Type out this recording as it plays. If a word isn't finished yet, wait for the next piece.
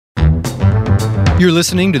You're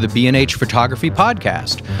listening to the B&H Photography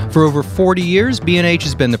Podcast. For over 40 years, B&H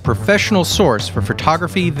has been the professional source for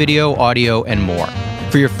photography, video, audio, and more.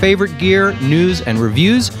 For your favorite gear, news, and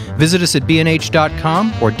reviews, visit us at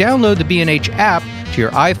bnh.com or download the B&H app to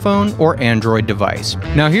your iPhone or Android device.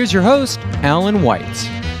 Now here's your host, Alan Weitz.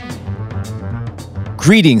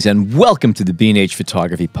 Greetings and welcome to the B&H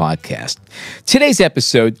Photography Podcast. Today's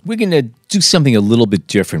episode, we're going to do something a little bit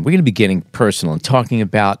different. We're going to be getting personal and talking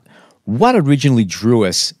about what originally drew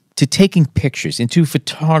us to taking pictures, into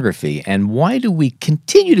photography, and why do we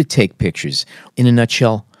continue to take pictures? In a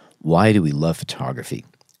nutshell, why do we love photography?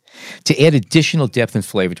 To add additional depth and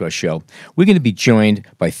flavor to our show, we're going to be joined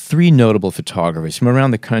by three notable photographers from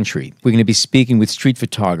around the country. We're going to be speaking with street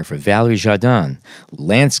photographer Valerie Jardin,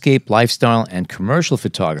 landscape, lifestyle, and commercial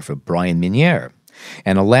photographer Brian Miniere,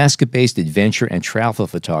 and Alaska-based adventure and travel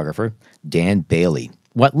photographer Dan Bailey.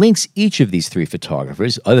 What links each of these three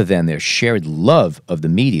photographers, other than their shared love of the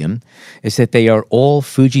medium, is that they are all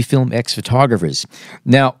Fujifilm X photographers.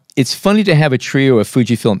 Now, it's funny to have a trio of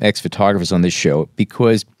Fujifilm X photographers on this show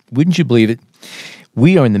because, wouldn't you believe it,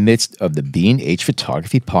 we are in the midst of the B&H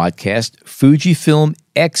Photography Podcast Fujifilm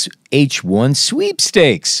X H1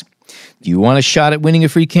 sweepstakes. Do you want a shot at winning a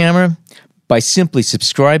free camera? By simply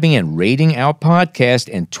subscribing and rating our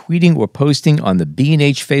podcast and tweeting or posting on the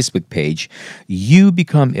B&H Facebook page, you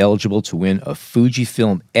become eligible to win a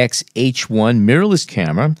Fujifilm X H1 mirrorless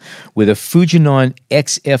camera with a Fujinon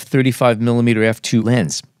XF35mm f2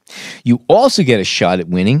 lens. You also get a shot at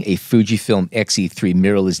winning a Fujifilm X-E3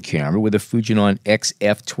 mirrorless camera with a Fujinon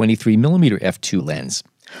XF23mm f2 lens.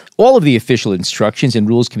 All of the official instructions and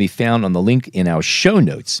rules can be found on the link in our show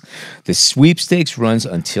notes. The sweepstakes runs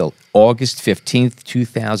until August 15th,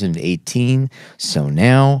 2018. So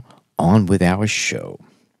now, on with our show.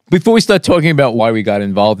 Before we start talking about why we got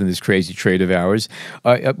involved in this crazy trade of ours,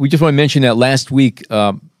 we just want to mention that last week,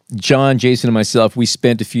 John, Jason, and myself, we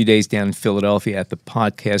spent a few days down in Philadelphia at the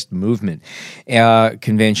Podcast Movement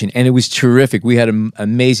convention, and it was terrific. We had an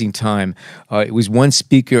amazing time. It was one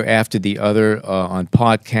speaker after the other on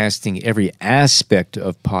podcasting, every aspect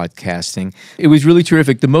of podcasting. It was really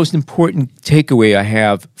terrific. The most important takeaway I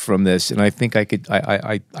have from this, and I think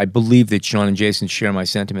I believe that John and Jason share my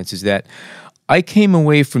sentiments, is that I came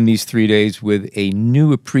away from these 3 days with a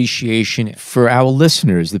new appreciation for our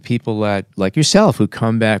listeners, the people that, like yourself, who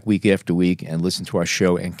come back week after week and listen to our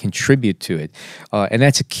show and contribute to it. And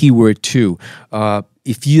that's a key word, too.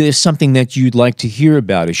 If there's something that you'd like to hear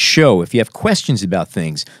about a show, if you have questions about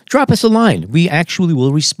things, drop us a line. We actually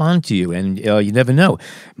will respond to you, and you never know.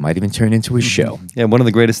 It might even turn into a show. Yeah, one of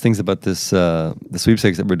the greatest things about this, the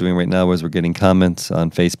sweepstakes that we're doing right now is we're getting comments on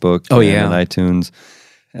Facebook and on iTunes,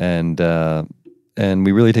 and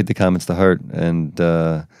we really take the comments to heart, and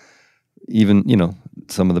even,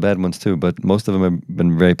 some of the bad ones too, but most of them have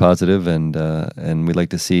been very positive, and we like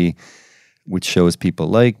to see which shows people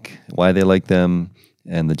like, why they like them,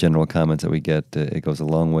 and the general comments that we get. It goes a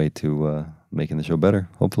long way to making the show better,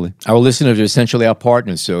 hopefully. Our listeners are essentially our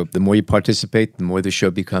partners, so the more you participate, the more the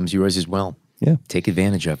show becomes yours as well. Yeah. Take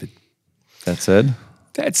advantage of it. That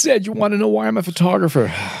said, you want to know why I'm a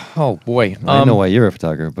photographer? Oh, boy. I know why you're a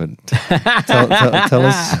photographer, but tell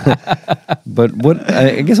us. But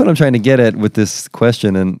I guess what I'm trying to get at with this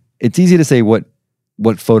question, and it's easy to say what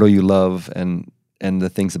photo you love and the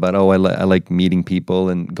things about, I like meeting people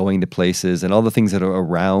and going to places and all the things that are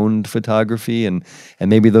around photography, and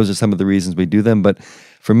maybe those are some of the reasons we do them. But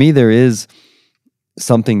for me, there is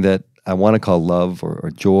something that I want to call love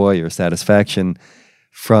or joy or satisfaction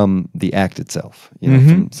from the act itself,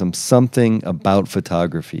 from something about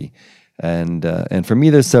photography, and for me,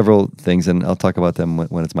 there's several things, and I'll talk about them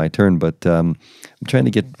when it's my turn. But I'm trying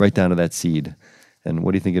to get right down to that seed. And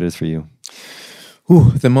what do you think it is for you?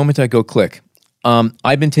 Ooh, the moment I go click.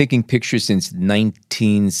 I've been taking pictures since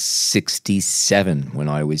 1967 when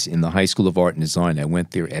I was in the High School of Art and Design. I went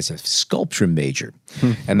there as a sculpture major.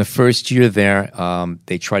 And the first year there,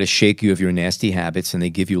 they try to shake you of your nasty habits, and they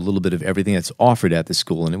give you a little bit of everything that's offered at the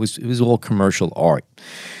school. And it was all commercial art.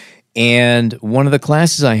 And one of the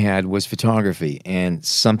classes I had was photography, and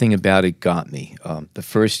something about it got me. The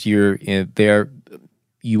first year there,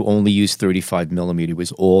 you only used 35mm. It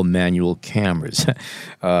was all manual cameras.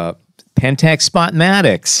 Pentax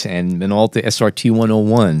Spotmatics and Minolta SRT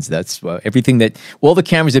 101s. That's everything that, all the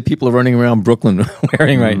cameras that people are running around Brooklyn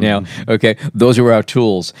wearing right now, okay, those are our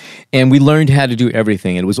tools. And we learned how to do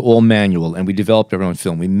everything. And it was all manual, and we developed our own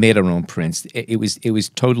film. We made our own prints. It was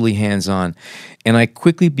totally hands-on. And I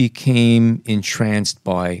quickly became entranced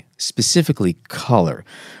by specifically color.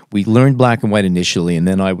 We learned black and white initially, and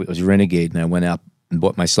then I was renegade, and I went out and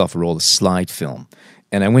bought myself a roll of slide film.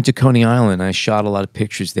 And I went to Coney Island and I shot a lot of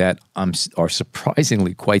pictures that are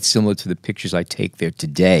surprisingly quite similar to the pictures I take there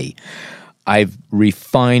today. I've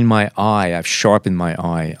refined my eye. I've sharpened my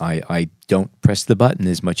eye. I don't press the button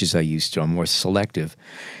as much as I used to. I'm more selective.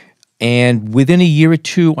 And within a year or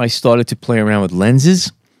two, I started to play around with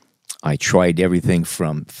lenses. I tried everything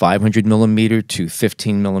from 500 millimeter to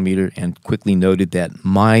 15 millimeter and quickly noted that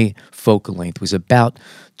my focal length was about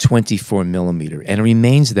 24 millimeter. And it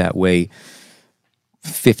remains that way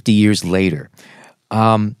 50 years later.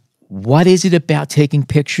 What is it about taking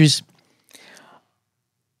pictures?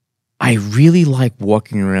 I really like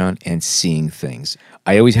walking around and seeing things.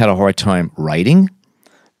 I always had a hard time writing,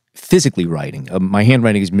 physically writing. My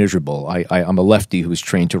handwriting is miserable. I'm a lefty who was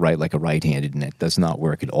trained to write like a right-handed, and that does not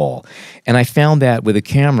work at all. And I found that with a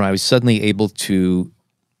camera, I was suddenly able to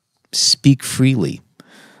speak freely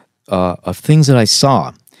of things that I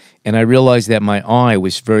saw. And I realized that my eye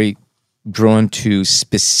was very drawn to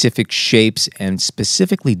specific shapes and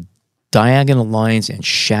specifically diagonal lines and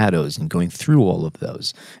shadows and going through all of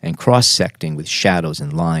those and cross-secting with shadows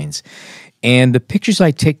and lines. And the pictures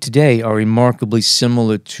I take today are remarkably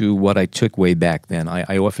similar to what I took way back then.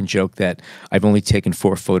 I often joke that I've only taken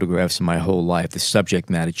 4 photographs in my whole life. The subject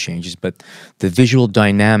matter changes, but the visual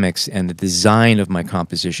dynamics and the design of my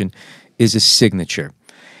composition is a signature.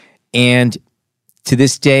 And to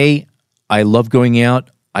this day, I love going out.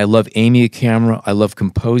 I love aiming a camera. I love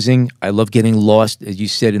composing. I love getting lost, as you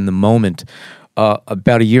said, in the moment.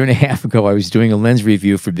 About a year and a half ago, I was doing a lens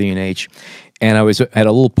review for B&H, and I was at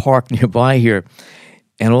a little park nearby here,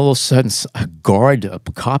 and all of a sudden, a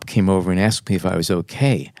cop came over and asked me if I was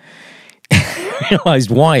okay. I realized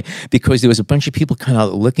why, because there was a bunch of people kind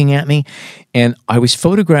of looking at me, and I was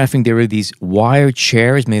photographing. There were these wire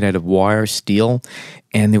chairs made out of wire steel,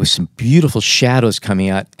 and there was some beautiful shadows coming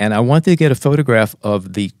out, and I wanted to get a photograph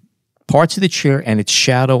of the parts of the chair and its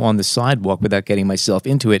shadow on the sidewalk without getting myself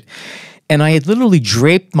into it. And I had literally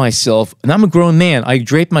draped myself, and I'm a grown man, I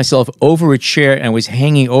draped myself over a chair and was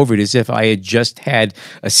hanging over it as if I had just had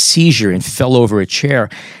a seizure and fell over a chair.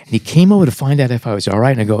 And he came over to find out if I was all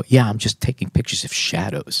right, and I go, yeah, I'm just taking pictures of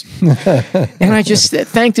shadows. And I just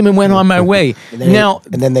thanked him and went on my way. And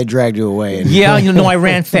then they dragged you away. Yeah, I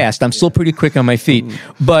ran fast. I'm still pretty quick on my feet.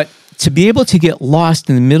 But to be able to get lost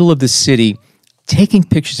in the middle of the city, taking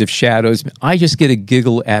pictures of shadows, I just get a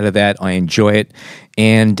giggle out of that. I enjoy it.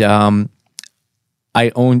 And I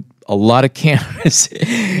own a lot of cameras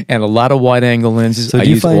and a lot of wide-angle lenses. So I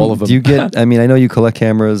use all of them. Do you get, I know you collect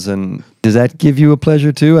cameras, and does that give you a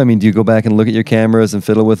pleasure too? I mean, do you go back and look at your cameras and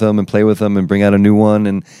fiddle with them and play with them and bring out a new one?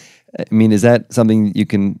 And is that something you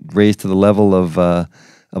can raise to the level of a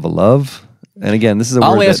love? And again, this is a word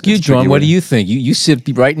I'll ask you, John, what word. do you think? You sit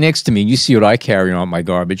right next to me and you see what I carry on my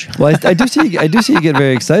garbage. Well, I do see you get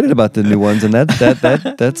very excited about the new ones, and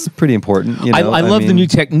that's pretty important. I love the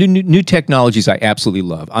new technologies. I absolutely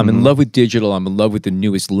love. I'm in love with digital. I'm in love with the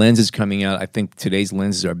newest lenses coming out. I think today's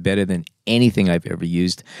lenses are better than anything I've ever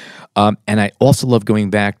used. And I also love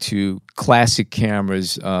going back to classic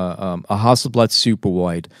cameras. A Hasselblad Super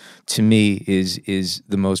Wide, to me, is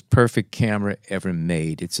the most perfect camera ever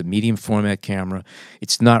made. It's a medium format camera.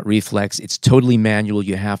 It's not reflex. It's totally manual.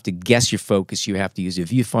 You have to guess your focus. You have to use a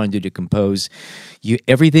viewfinder to compose.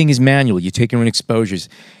 Everything is manual. You take your own exposures.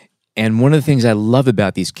 And one of the things I love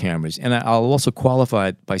about these cameras, and I'll also qualify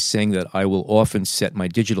it by saying that I will often set my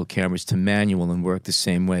digital cameras to manual and work the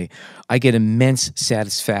same way. I get immense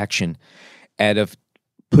satisfaction out of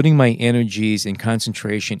putting my energies and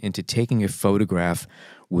concentration into taking a photograph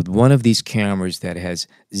with one of these cameras that has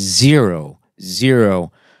zero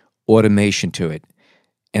automation to it.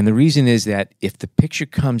 And the reason is that if the picture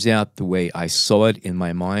comes out the way I saw it in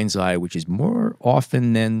my mind's eye, which is more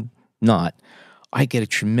often than not, I get a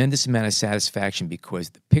tremendous amount of satisfaction because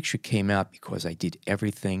the picture came out because I did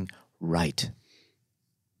everything right.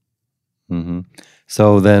 Mm-hmm.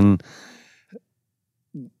 So then,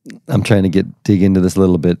 I'm trying to dig into this a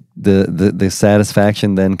little bit. The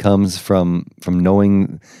satisfaction then comes from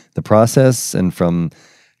knowing the process and from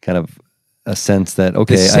kind of a sense that,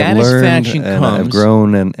 okay, I've learned and I've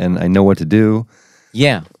grown and I know what to do.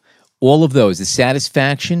 Yeah, all of those. The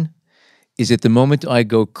satisfaction is at the moment I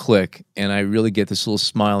go click and I really get this little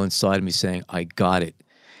smile inside of me saying, I got it.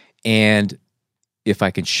 And if I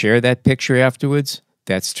can share that picture afterwards,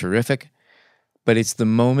 that's terrific. But it's the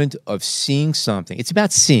moment of seeing something. It's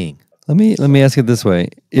about seeing. Let me ask it this way.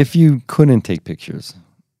 If you couldn't take pictures,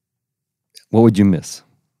 what would you miss?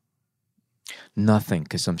 Nothing,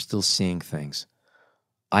 because I'm still seeing things.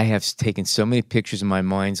 I have taken so many pictures in my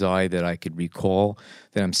mind's eye that I could recall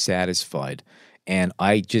that I'm satisfied. and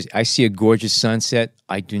I see a gorgeous sunset,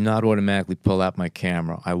 I do not automatically pull out my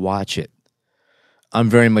camera. I watch it. I'm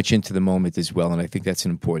very much into the moment as well, and I think that's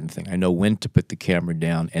an important thing. I know when to put the camera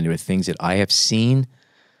down, and there are things that I have seen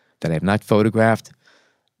that I have not photographed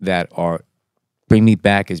that bring me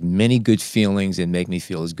back as many good feelings and make me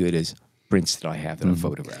feel as good as prints that I have that are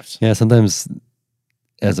photographs. Yeah, sometimes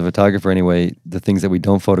as a photographer anyway, the things that we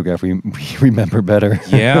don't photograph, we remember better.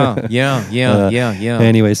 Yeah.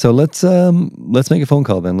 Anyway, so let's make a phone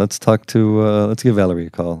call then. Let's give Valerie a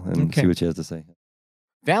call and see what she has to say.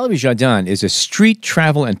 Valerie Jardin is a street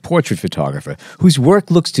travel and portrait photographer whose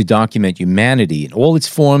work looks to document humanity in all its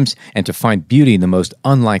forms and to find beauty in the most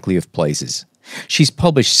unlikely of places. She's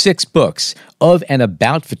published 6 books of and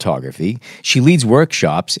about photography. She leads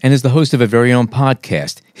workshops and is the host of her very own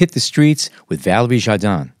podcast, Hit the Streets with Valerie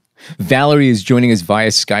Jardin. Valerie is joining us via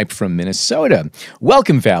Skype from Minnesota.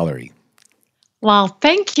 Welcome, Valerie. Well,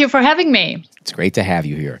 thank you for having me. It's great to have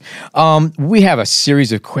you here. We have a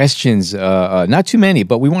series of questions, not too many,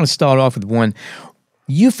 but we want to start off with one.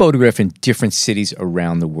 You photograph in different cities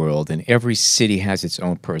around the world, and every city has its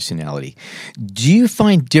own personality. Do you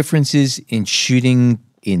find differences in shooting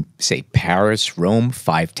in, say, Paris, Rome,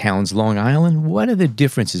 Five Towns, Long Island? What are the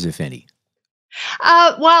differences, if any?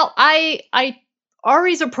 Well, I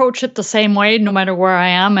always approach it the same way, no matter where I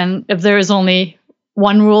am, and if there is only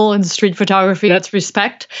one rule in street photography, that's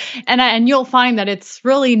respect. And you'll find that it's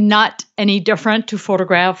really not any different to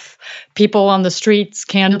photograph people on the streets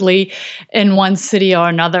candidly in one city or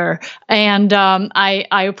another. And I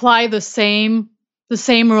apply the same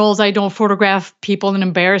rules. I don't photograph people in an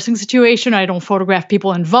embarrassing situation. I don't photograph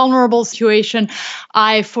people in vulnerable situation.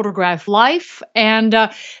 I photograph life. And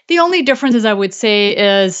the only differences I would say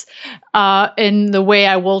is in the way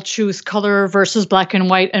I will choose color versus black and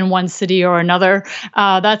white in one city or another.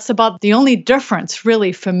 That's about the only difference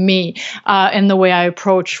really for me in the way I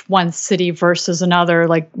approach one city versus another.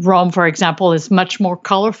 Like Rome, for example, is much more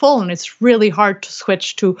colorful, and it's really hard to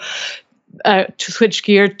switch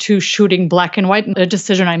gear to shooting black and white, a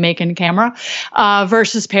decision I make in camera,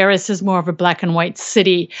 versus Paris is more of a black and white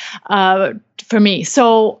city for me.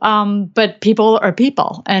 So, but people are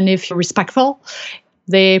people, and if you're respectful,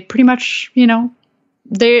 they pretty much,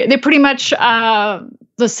 they're pretty much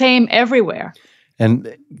the same everywhere.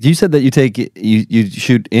 And you said that you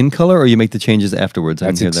shoot in color, or you make the changes afterwards?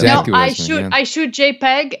 That's exactly what I shoot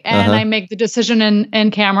JPEG, and I make the decision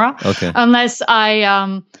in camera. Okay. Unless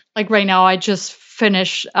I like right now, I just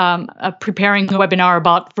finished preparing a webinar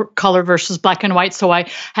about color versus black and white. So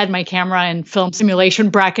I had my camera and film simulation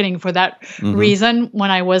bracketing for that reason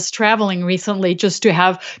when I was traveling recently, just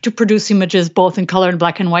to produce images both in color and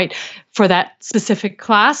black and white for that specific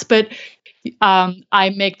class. But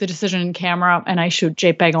I make the decision in camera, and I shoot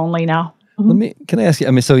JPEG only now. Can I ask you?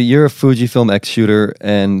 I mean, so you're a Fujifilm X shooter,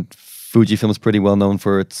 and Fujifilm is pretty well known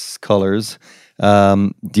for its colors.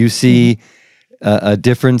 Do you see a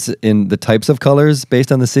difference in the types of colors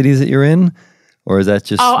based on the cities that you're in, or is that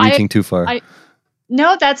just reaching too far?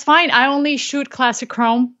 No, that's fine. I only shoot classic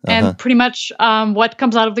chrome, and pretty much what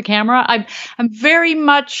comes out of the camera. I'm very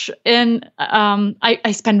much in.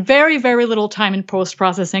 I spend very, very little time in post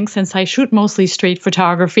processing since I shoot mostly street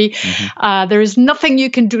photography. There is nothing you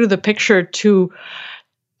can do to the picture to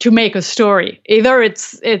make a story. Either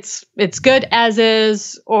it's good as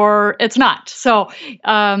is, or it's not. So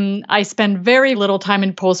I spend very little time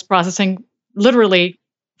in post processing, literally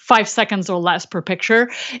 5 seconds or less per picture.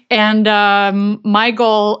 And my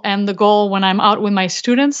goal and the goal when I'm out with my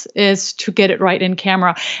students is to get it right in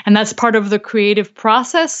camera. And that's part of the creative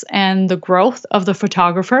process and the growth of the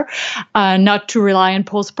photographer, not to rely on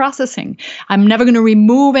post-processing. I'm never going to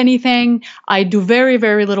remove anything. I do very,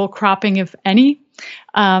 very little cropping, if any.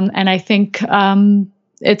 And I think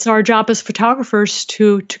it's our job as photographers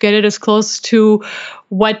to get it as close to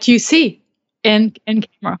what you see in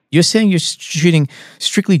camera. You're saying you're shooting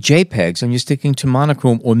strictly JPEGs and you're sticking to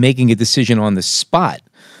monochrome or making a decision on the spot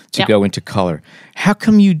to go into color. How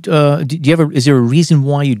come you, is there a reason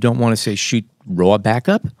why you don't want to say shoot raw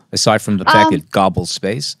backup aside from the fact it gobbles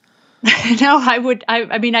space? No, I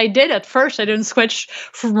mean, I did at first. I didn't switch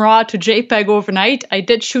from RAW to JPEG overnight. I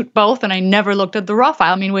did shoot both, and I never looked at the RAW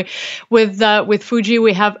file. I mean, with Fuji,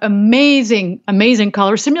 we have amazing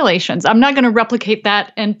color simulations. I'm not going to replicate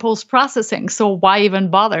that in post-processing, so why even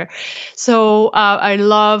bother? So I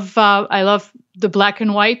love the black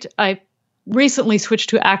and white. I recently switched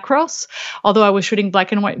to Acros, although I was shooting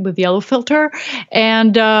black and white with yellow filter,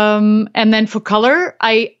 and then for color,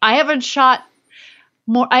 I haven't shot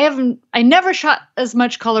more. I never shot as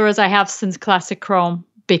much color as I have since Classic Chrome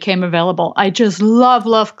became available. I just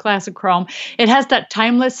love Classic Chrome. It has that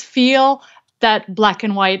timeless feel that black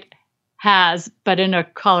and white has, but in a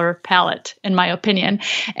color palette, in my opinion.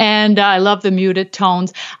 And I love the muted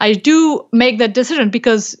tones. I do make that decision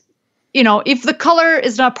because, if the color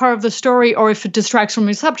is not part of the story or if it distracts from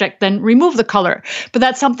your subject, then remove the color. But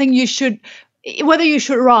that's something you should, whether you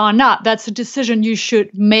shoot raw or not, that's a decision you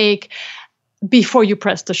should make before you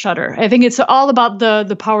press the shutter. I think it's all about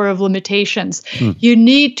the power of limitations. You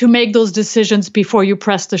need to make those decisions before you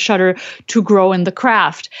press the shutter to grow in the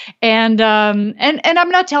craft. And I'm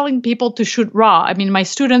not telling people to shoot raw. I mean, my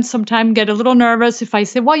students sometimes get a little nervous if I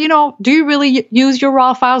say, well, do you really use your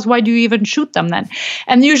raw files? Why do you even shoot them then?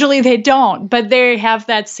 And usually they don't, but they have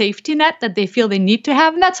that safety net that they feel they need to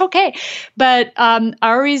have, and that's okay. But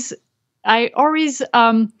I always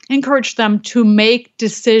encourage them to make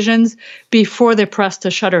decisions before they press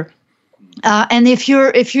the shutter. And if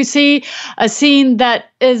you see a scene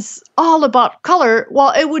that is all about color,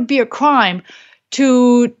 well, it would be a crime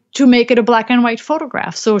to make it a black and white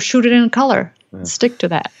photograph. So shoot it in color. Yeah. Stick to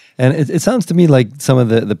that. And it sounds to me like some of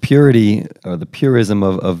the purity or the purism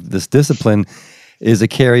of this discipline is a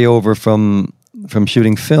carryover from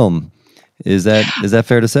shooting film. Is that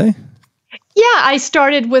fair to say? Yeah, I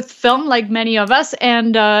started with film like many of us,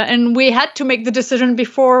 and we had to make the decision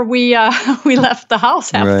before we left the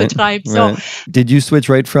house half the time. So, did you switch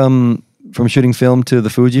right from shooting film to the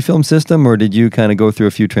Fujifilm system, or did you kind of go through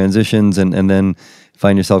a few transitions and then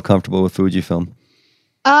find yourself comfortable with Fujifilm?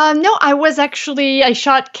 No, I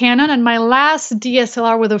shot Canon, and my last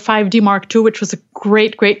DSLR was a 5D Mark II, which was a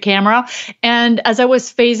great, great camera. And as I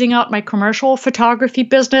was phasing out my commercial photography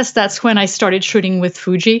business, that's when I started shooting with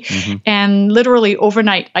Fuji. Mm-hmm. And literally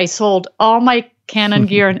overnight, I sold all my Canon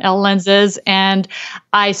gear and L lenses, and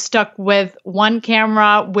I stuck with one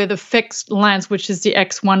camera with a fixed lens, which is the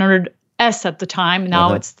X100S at the time.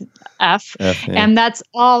 Now it's the F. And that's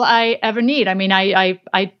all I ever need. I mean,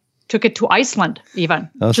 I took it to Iceland even,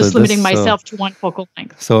 just limiting myself to one focal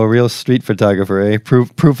length. So a real street photographer, eh?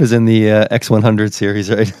 Proof is in the X100 series,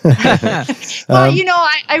 right? Well,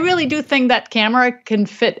 I really do think that camera can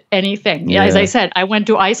fit anything. Yeah. As I said, I went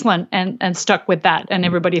to Iceland and stuck with that, and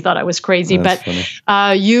everybody thought I was crazy. That's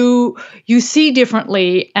but you see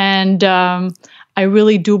differently, and I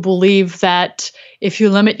really do believe that if you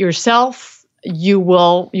limit yourself, you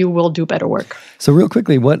will do better work. So real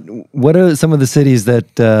quickly, what are some of the cities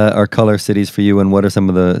that are color cities for you, and what are some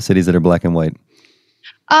of the cities that are black and white?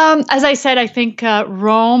 As I said, I think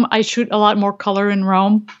Rome, I shoot a lot more color in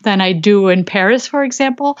Rome than I do in Paris, for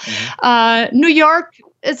example. Mm-hmm. New York,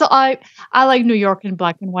 I like New York in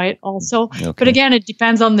black and white also. Okay. But again, it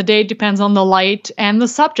depends on the day, depends on the light and the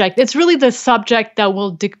subject. It's really the subject that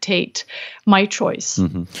will dictate my choice.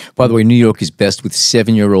 Mm-hmm. By the way, New York is best with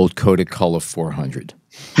 7-year-old Kodak Color 400.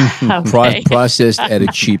 Okay. Processed at a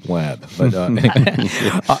cheap lab. But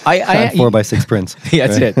I 4x6 prints. Yeah,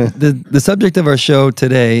 that's it. The subject of our show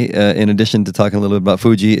today, in addition to talking a little bit about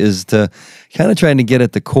Fuji, is to kind of trying to get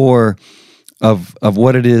at the core of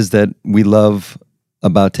what it is that we love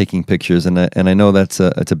about taking pictures, and I know it's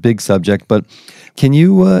a big subject, but can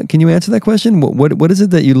you answer that question? What is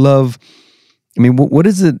it that you love? I mean, what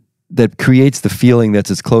is it that creates the feeling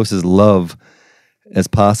that's as close as love as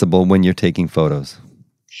possible when you're taking photos?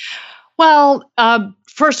 Well,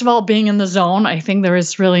 first of all, being in the zone, I think there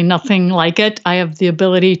is really nothing like it. I have the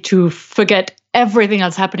ability to forget everything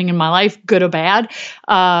that's happening in my life, good or bad,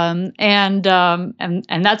 and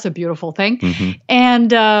that's a beautiful thing.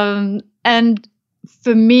 Mm-hmm. And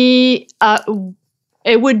for me,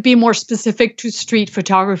 it would be more specific to street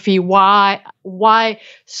photography. Why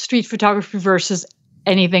street photography versus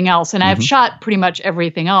anything else? And I've shot pretty much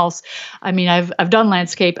everything else. I mean, I've done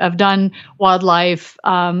landscape, I've done wildlife,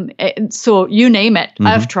 so you name it,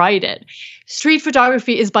 I've tried it. Street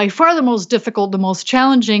photography is by far the most difficult, the most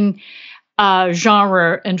challenging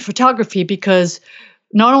genre in photography, because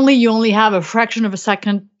not only you only have a fraction of a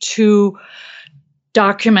second to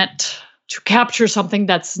document, to capture something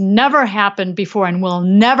that's never happened before and will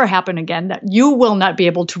never happen again, that you will not be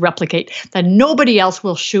able to replicate, that nobody else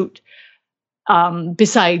will shoot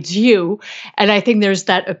besides you. And I think there's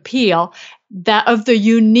that appeal that of the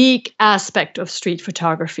unique aspect of street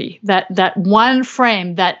photography, that one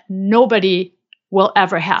frame that nobody will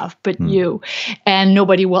ever have but you, and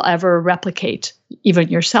nobody will ever replicate, even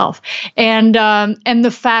yourself. And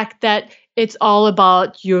the fact that it's all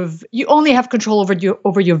about you only have control over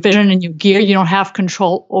your vision and your gear. You don't have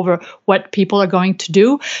control over what people are going to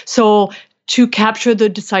do. So to capture the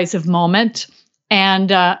decisive moment and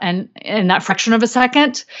that fraction of a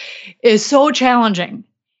second is so challenging.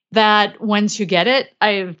 that once you get it,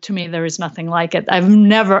 to me, there is nothing like it. I've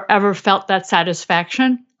never, ever felt that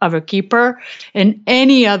satisfaction of a keeper in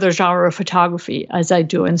any other genre of photography as I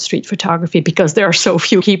do in street photography, because there are so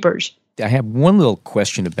few keepers. I have one little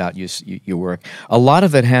question about your work. A lot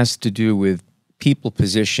of it has to do with people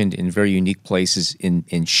positioned in very unique places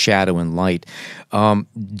in shadow and light.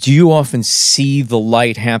 Do you often see the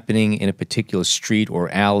light happening in a particular street or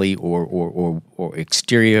alley or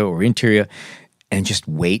exterior or interior and just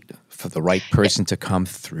wait for the right person to come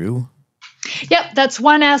through? Yep, that's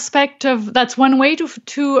one way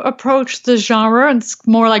to approach the genre. And it's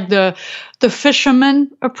more like the fisherman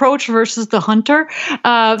approach versus the hunter.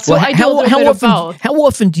 I do a little bit of both. How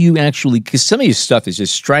often do you actually, because some of your stuff is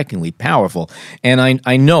just strikingly powerful, and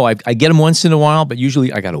I know I get them once in a while, but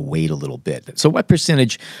usually I got to wait a little bit. So what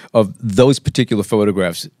percentage of those particular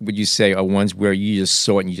photographs would you say are ones where you just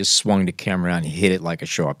saw it and you just swung the camera and hit it like a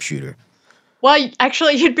sharpshooter? Well,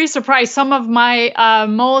 actually, you'd be surprised. Some of my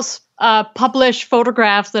most published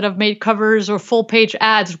photographs that have made covers or full-page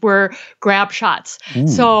ads were grab shots. Ooh.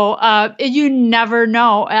 So you never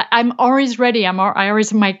know. I'm always ready. I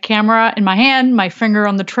always have my camera in my hand, my finger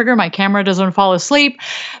on the trigger. My camera doesn't fall asleep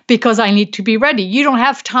because I need to be ready. You don't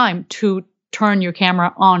have time to turn your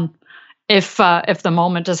camera on if the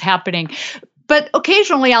moment is happening. But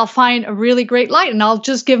occasionally I'll find a really great light and I'll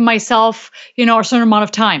just give myself, a certain amount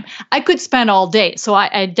of time. I could spend all day. So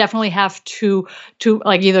I definitely have to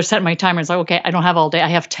like either set my timer. It's like, okay, I don't have all day. I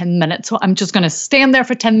have 10 minutes. So I'm just going to stand there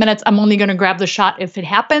for 10 minutes. I'm only going to grab the shot if it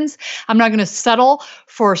happens. I'm not going to settle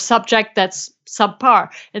for a subject that's subpar.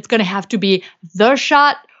 It's going to have to be the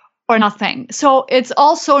shot or nothing. So it's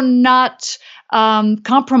also not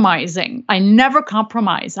compromising. I never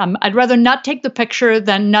compromise. I'd rather not take the picture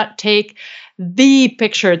than not take the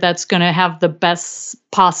picture that's going to have the best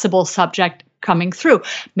possible subject coming through.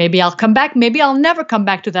 Maybe I'll come back. Maybe I'll never come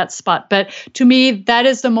back to that spot. But to me, that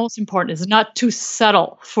is the most important, is not to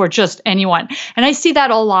settle for just anyone. And I see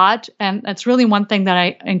that a lot. And that's really one thing that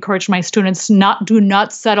I encourage my students, do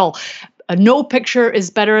not settle. No picture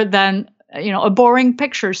is better than a boring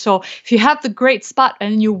picture. So if you have the great spot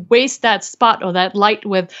and you waste that spot or that light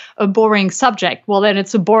with a boring subject, well, then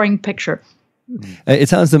it's a boring picture. It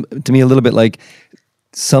sounds to me a little bit like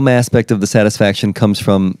some aspect of the satisfaction comes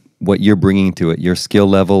from what you're bringing to it, your skill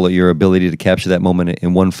level, or your ability to capture that moment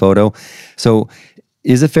in one photo. So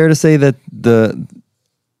is it fair to say that the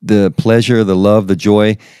pleasure, the love, the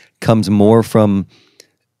joy comes more from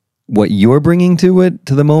what you're bringing to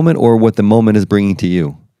the moment, or what the moment is bringing to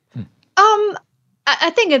you?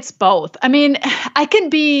 I think it's both. I mean, I can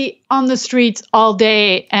be on the streets all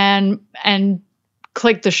day and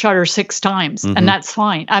click the shutter 6 times, and that's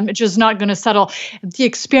fine. I'm just not going to settle. The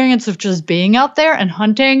experience of just being out there and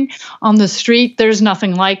hunting on the street, there's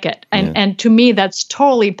nothing like it. And to me, that's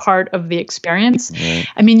totally part of the experience. Right.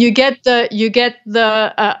 I mean, you get a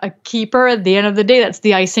keeper at the end of the day. That's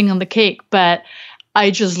the icing on the cake. But I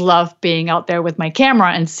just love being out there with my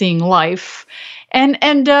camera and seeing life. And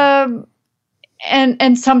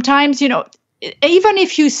sometimes, even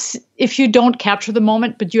if you don't capture the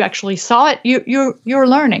moment, but you actually saw it, you're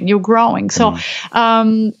learning, you're growing. So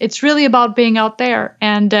it's really about being out there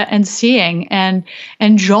and seeing and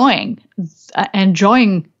enjoying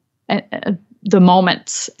the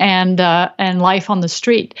moments and life on the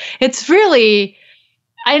street. It's really,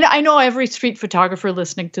 I know every street photographer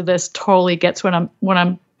listening to this totally gets what I'm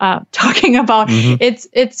talking about.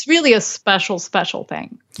 It's really a special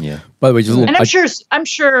thing. Yeah. By the way, I'm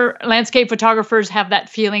sure landscape photographers have that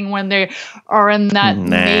feeling when they are in that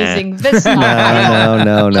amazing vista.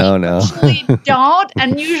 No. Usually don't.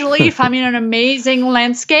 And usually, if I'm in an amazing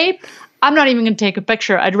landscape, I'm not even going to take a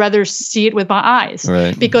picture. I'd rather see it with my eyes,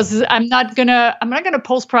 right? Because I'm not gonna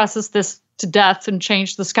post process this to death and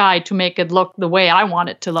change the sky to make it look the way I want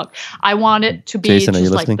it to look. I want it to be Jason,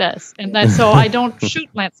 just like this, and then so I don't shoot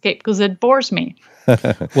landscape because it bores me.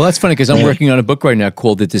 Well, that's funny because I'm working on a book right now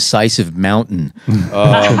called The Decisive Mountain.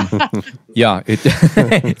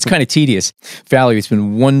 It's kind of tedious. Valerie, it's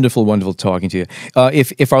been wonderful talking to you.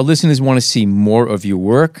 If our listeners want to see more of your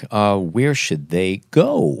work, where should they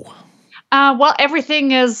go? Well,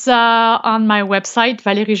 everything is on my website,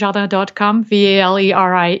 valeriejardin.com,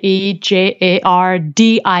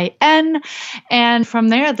 VALERIEJARDIN. And from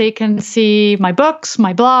there, they can see my books,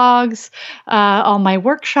 my blogs, all my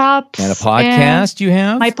workshops. And a podcast you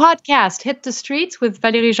have? My podcast, Hit the Streets with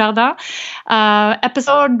Valérie Jardin.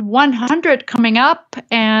 Episode 100 coming up,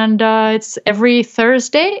 and it's every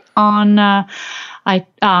Thursday on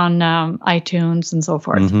iTunes and so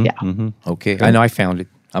forth. Okay, I know I found it.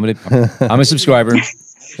 I'm a subscriber.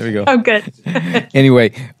 There we go. Oh, good.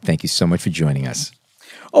 Anyway, thank you so much for joining us.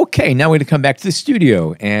 Okay, now we're going to come back to the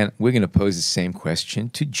studio, and we're going to pose the same question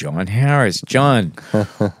to John Harris. John,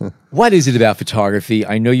 what is it about photography?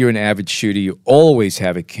 I know you're an avid shooter. You always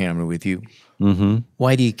have a camera with you. Mm-hmm.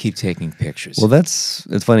 Why do you keep taking pictures? Well, it's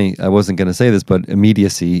funny. I wasn't going to say this, but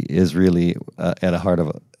immediacy is really at the heart of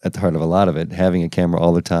a lot of it. Having a camera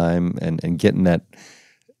all the time and getting that.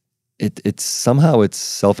 It's somehow it's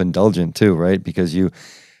self-indulgent too, right? Because you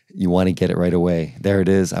want to get it right away. There it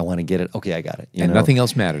is. I want to get it. Okay, I got it. And nothing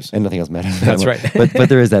else matters. And nothing else matters. That's right. but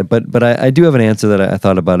there is that. But I do have an answer that I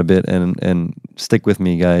thought about a bit, and stick with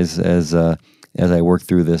me, guys, as I work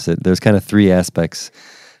through this. There's kind of three aspects.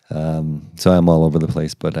 So I'm all over the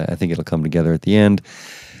place, but I think it'll come together at the end.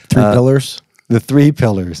 Three pillars? The three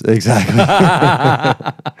pillars, exactly.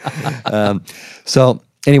 So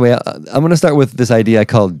anyway, I'm going to start with this idea I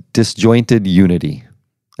call disjointed unity,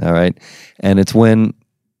 all right? And it's when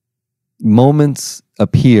moments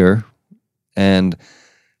appear and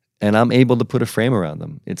I'm able to put a frame around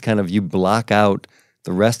them. It's kind of you block out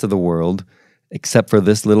the rest of the world except for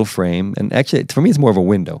this little frame. And actually, for me, it's more of a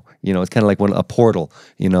window. It's kind of like a portal.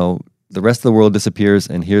 The rest of the world disappears,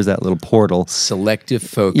 and here's that little portal. Selective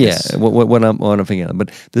focus. Yeah, what I'm thinking of.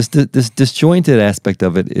 But this disjointed aspect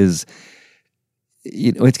of it is,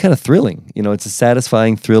 it's kind of thrilling. It's a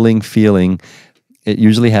satisfying, thrilling feeling. It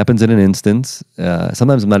usually happens in an instance.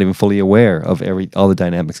 Sometimes I'm not even fully aware of all the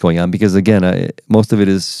dynamics going on because, again, most of it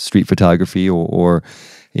is street photography or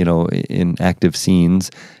in active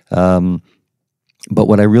scenes. But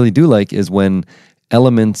what I really do like is when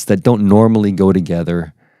elements that don't normally go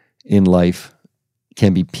together in life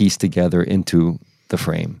can be pieced together into the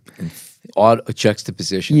frame. Odd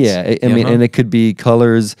juxtapositions. Yeah, I mean, and it could be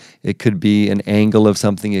colors, it could be an angle of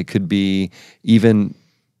something, it could be even,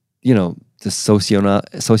 the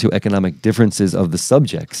socioeconomic differences of the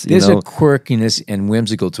subjects. There's a quirkiness and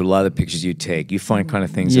whimsical to a lot of the pictures you take. You find kind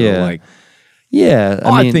of things that are like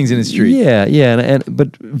odd things in the street. Yeah,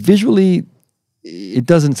 but visually, it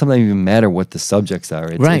doesn't sometimes even matter what the subjects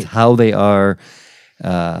are. It's how they are.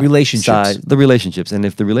 Relationships. The relationships. And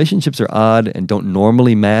if the relationships are odd and don't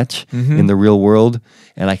normally match in the real world,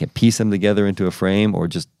 and I can piece them together into a frame or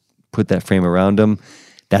just put that frame around them,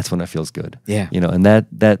 that's when it feels good. Yeah. And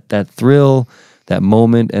that thrill, that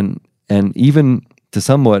moment, and even to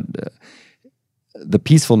somewhat the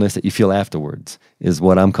peacefulness that you feel afterwards is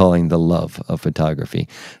what I'm calling the love of photography.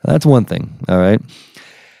 That's one thing, all right?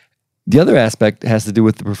 The other aspect has to do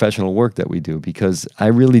with the professional work that we do, because I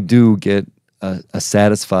really do get a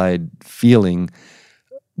satisfied feeling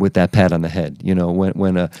with that pat on the head.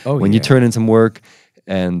 When you turn in some work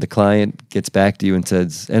and the client gets back to you and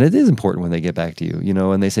says, and it is important when they get back to you,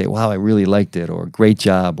 and they say, wow, I really liked it, or great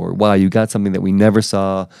job, or wow, you got something that we never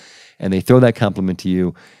saw, and they throw that compliment to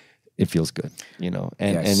you, it feels good,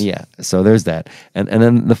 so there's that. And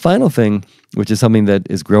then the final thing, which is something that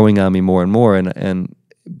is growing on me more and more,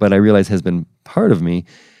 but I realize has been part of me,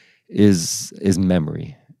 is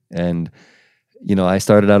memory. And I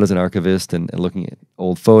started out as an archivist and looking at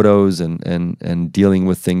old photos and dealing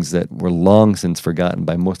with things that were long since forgotten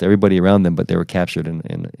by most everybody around them, but they were captured in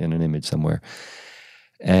an image somewhere.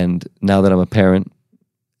 And now that I'm a parent,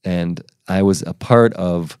 and I was a part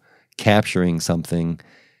of capturing something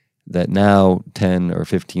that now 10 or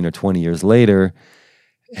 15 or 20 years later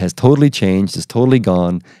has totally changed, is totally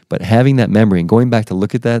gone, but having that memory and going back to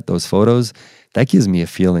look at those photos, that gives me a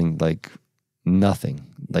feeling like nothing.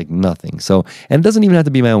 So, and it doesn't even have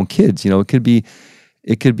to be my own kids. It could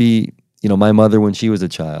be, my mother when she was a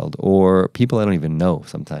child, or people I don't even know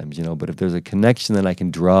sometimes, but if there's a connection that I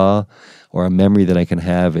can draw or a memory that I can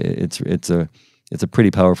have, it's a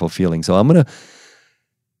pretty powerful feeling. So I'm going to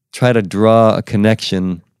try to draw a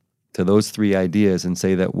connection to those three ideas and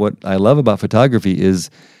say that what I love about photography is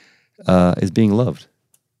being loved.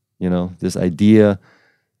 This idea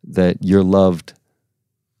that you're loved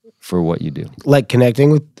for what you do. Like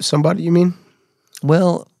connecting with somebody, you mean?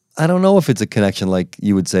 Well, I don't know if it's a connection like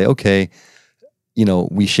you would say, okay,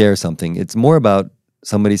 we share something. It's more about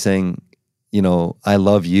somebody saying, I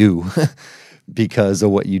love you because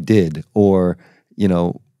of what you did, or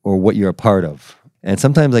what you're a part of. And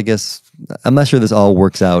sometimes I guess, I'm not sure this all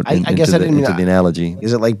works out into the analogy.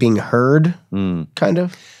 Is it like being heard, kind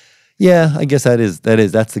of? Yeah, I guess that's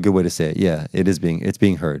the good way to say it. Yeah, it's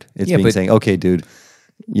being heard. It's saying, okay, dude,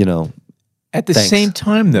 At the same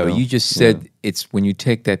time, though, you just said Yeah. it's when you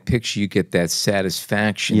take that picture, you get that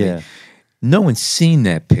satisfaction. Yeah. No one's seen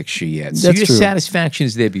that picture yet. So That's your true. satisfaction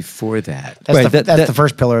is there before that. That's, Right, that's the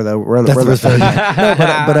first pillar, though. We're on the That's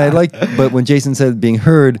third. but when Jason said being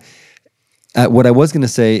heard, what I was going to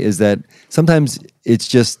say is that sometimes it's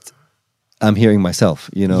just I'm hearing myself,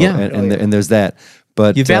 Yeah. and there's that.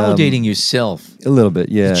 But You're validating yourself. a little bit,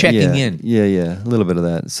 yeah. Checking in. Yeah, a little bit of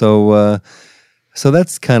that. So so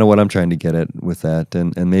that's kind of what I'm trying to get at with that,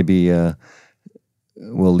 and maybe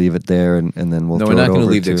we'll leave it there, and then we'll. No, throw we're not going to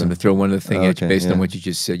leave this. I'm going to throw one other thing at you based on yeah. what you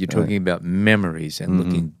just said. You're talking about memories and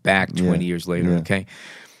looking back 20 years later, yeah. okay?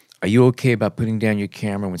 Are you okay about putting down your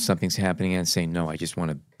camera when something's happening and saying, no, I just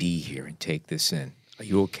want to be here and take this in? Are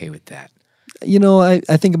you okay with that? You know, I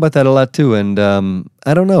think about that a lot too, and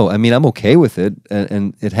I don't know. I mean, I'm okay with it,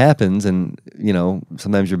 and it happens, and you know,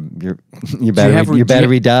 sometimes your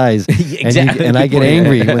battery dies, Exactly. and I get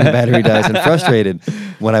angry when the battery dies and frustrated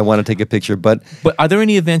when I want to take a picture. But are there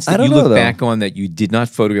any events I that you don't know, look though. back on that you did not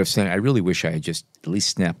photograph saying, I really wish I had just at least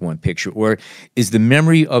snapped one picture? Or is the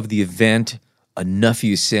memory of the event enough for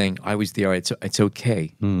you saying, I was there, it's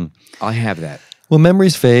okay. I have that. well,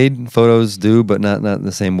 memories fade, photos do, but not in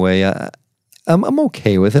the same way. I'm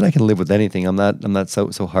okay with it. I can live with anything. I'm not so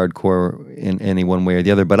hardcore in any one way or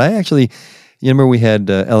the other. But I actually, you remember we had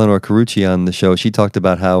Eleanor Carucci on the show. She talked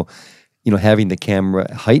about how, you know, having the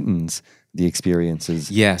camera heightens the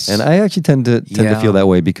experiences. Yes. And I actually tend to feel that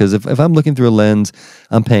way, because if I'm looking through a lens,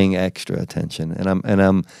 I'm paying extra attention,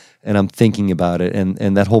 and I'm thinking about it,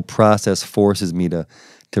 and that whole process forces me to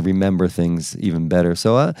remember things even better.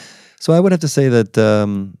 So I would have to say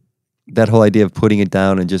that. That whole idea of putting it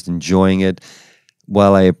down and just enjoying it,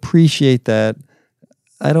 while I appreciate that,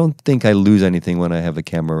 I don't think I lose anything when I have the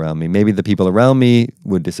camera around me. Maybe the people around me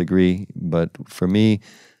would disagree, but for me,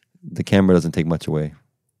 the camera doesn't take much away.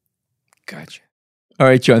 Gotcha. All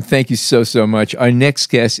right, John, thank you so much. Our next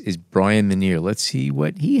guest is Brian Minear. Let's see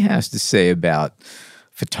what he has to say about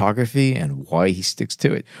photography and why he sticks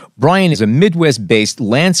to it. Brian is a Midwest-based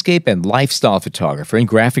landscape and lifestyle photographer and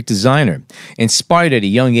graphic designer. Inspired at a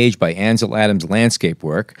young age by Ansel Adams' landscape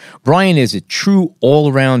work, Brian is a true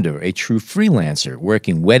all-rounder, a true freelancer,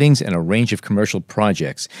 working weddings and a range of commercial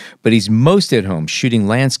projects. But he's most at home shooting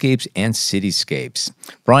landscapes and cityscapes.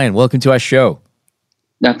 Brian, welcome to our show.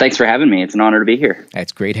 No, thanks for having me. It's an honor to be here.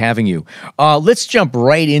 That's great having you. Let's jump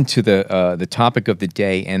right into the topic of the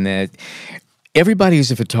day, and that everybody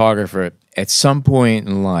who's a photographer, at some point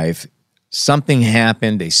in life, something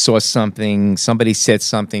happened, they saw something, somebody said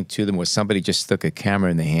something to them, or somebody just stuck a camera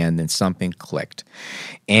in the hand and something clicked.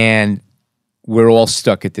 And we're all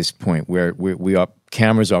stuck at this point where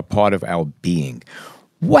cameras are part of our being.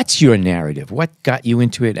 What's your narrative? What got you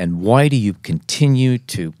into it, and why do you continue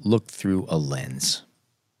to look through a lens?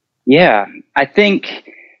 Yeah, I think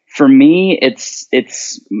for me, it's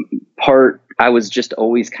part, I was just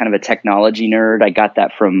always kind of a technology nerd. I got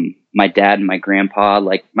that from my dad and my grandpa.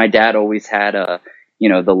 Like, my dad always had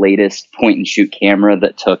the latest point and shoot camera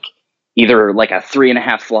that took either like a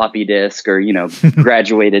 3.5 floppy disk or,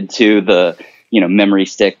 graduated to the, memory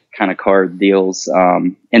stick kind of card deals.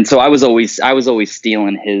 And so I was always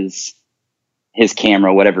stealing his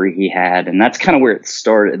camera, whatever he had. And that's kind of where it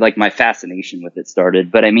started. Like, my fascination with it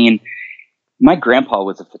started. But I mean, my grandpa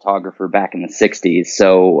was a photographer back in the 60s.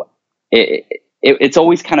 So it's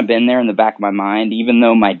always kind of been there in the back of my mind, even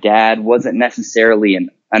though my dad wasn't necessarily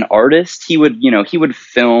an artist. He would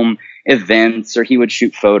film events, or he would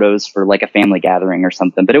shoot photos for like a family gathering or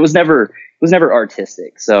something, but it was never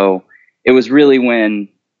artistic. So it was really when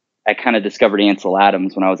I kind of discovered Ansel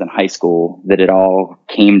Adams when I was in high school that it all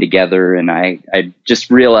came together, and I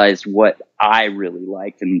just realized what I really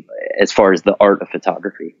liked, and as far as the art of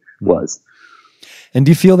photography was. And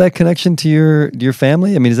do you feel that connection to your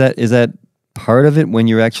family? I mean, is that part of it when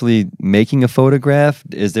you're actually making a photograph?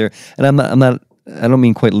 Is there? And I don't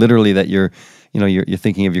mean quite literally that you're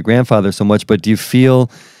thinking of your grandfather so much, but do you feel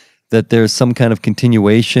that there's some kind of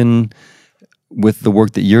continuation with the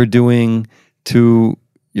work that you're doing to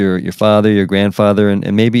your father, your grandfather,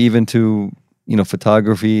 and maybe even to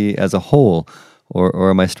photography as a whole, or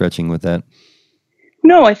am I stretching with that?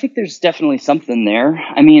 No, I think there's definitely something there.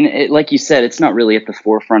 I mean, like you said, it's not really at the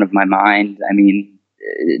forefront of my mind. I mean,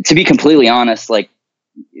 to be completely honest, like,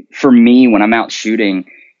 for me, when I'm out shooting,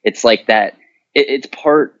 it's like that. It's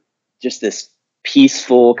part just this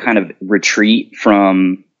peaceful kind of retreat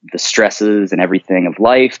from the stresses and everything of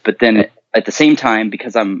life. But then at the same time,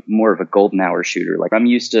 because I'm more of a golden hour shooter, like, I'm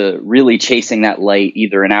used to really chasing that light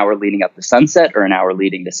either an hour leading up to sunset or an hour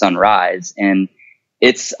leading to sunrise. And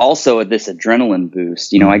it's also this adrenaline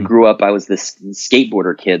boost. I grew up, I was this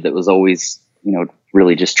skateboarder kid that was always,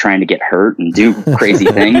 really just trying to get hurt and do crazy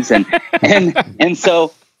things. And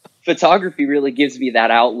so photography really gives me that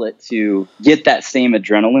outlet to get that same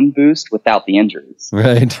adrenaline boost without the injuries.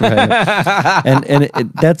 Right. And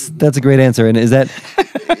that's a great answer. And is that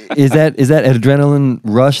adrenaline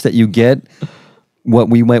rush that you get what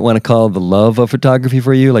we might want to call the love of photography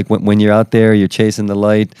for you? Like when you're out there, you're chasing the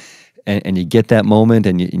light, and you get that moment,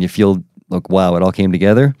 and you feel like, wow, it all came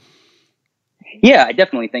together. Yeah, I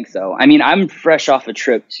definitely think so. I mean, I'm fresh off a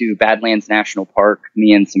trip to Badlands National Park.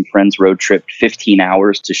 Me and some friends road tripped 15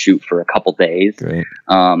 hours to shoot for a couple days. Great.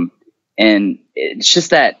 And it's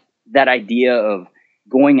just that idea of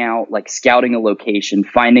going out, like scouting a location,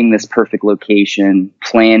 finding this perfect location,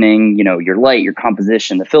 planning, you know, your light, your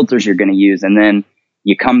composition, the filters you're going to use. And then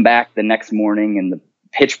you come back the next morning in the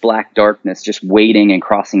pitch black darkness, just waiting and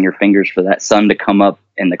crossing your fingers for that sun to come up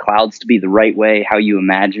and the clouds to be the right way, how you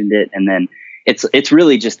imagined it. And then it's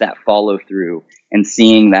really just that follow through and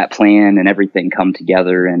seeing that plan and everything come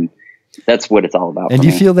together. And that's what it's all about. And do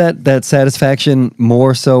you feel that satisfaction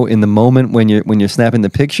more so in the moment when you're snapping the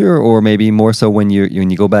picture, or maybe more so when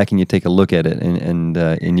you go back and you take a look at it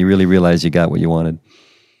and you really realize you got what you wanted?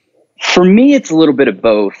 For me, it's a little bit of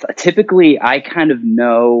both. Typically, I kind of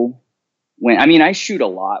know I shoot a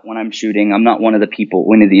lot when I'm shooting. I'm not one of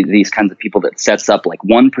these kinds of people that sets up like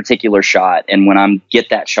one particular shot, and when I get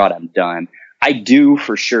that shot, I'm done. I do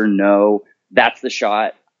for sure know that's the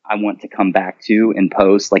shot I want to come back to in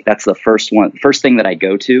post. Like that's the first thing that I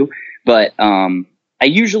go to. But I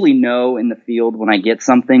usually know in the field when I get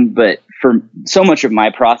something, but for so much of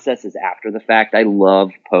my process is after the fact. I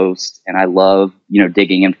love post and I love,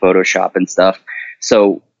 digging in Photoshop and stuff.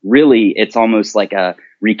 So really it's almost like a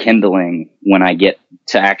rekindling when I get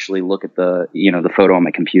to actually look at the photo on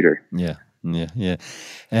my computer. Yeah.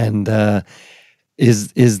 And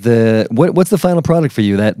what's the final product for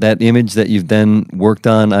you? That image that you've then worked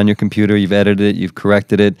on your computer, you've edited it, you've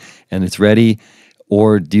corrected it, and it's ready,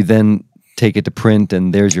 or do you then take it to print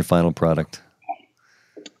and there's your final product?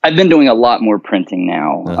 I've been doing a lot more printing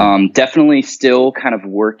now. Uh-huh. Definitely still kind of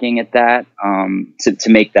working at that to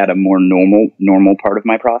make that a more normal part of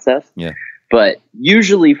my process. Yeah. But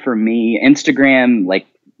usually for me, Instagram, like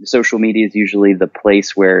social media, is usually the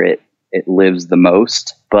place where it lives the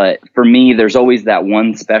most. But for me, there's always that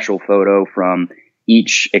one special photo from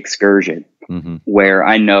each excursion mm-hmm. where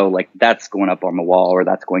I know like that's going up on the wall or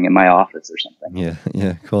that's going in my office or something.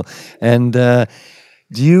 Yeah, cool. And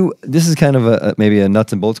this is kind of maybe a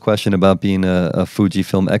nuts and bolts question about being a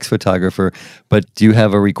Fujifilm X photographer, but do you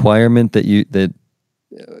have a requirement that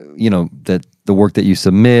the work that you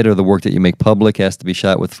submit or the work that you make public has to be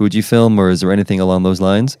shot with Fujifilm, or is there anything along those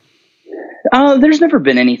lines? There's never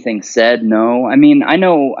been anything said, no. I mean, I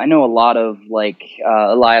know a lot of like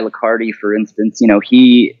Elia Liccardi, for instance.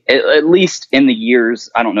 He, at least in the years,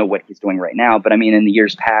 I don't know what he's doing right now, but I mean, in the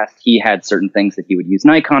years past, he had certain things that he would use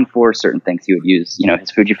Nikon for, certain things he would use,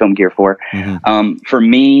 his Fujifilm gear for. Mm-hmm. For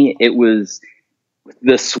me, it was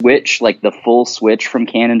the switch, like the full switch from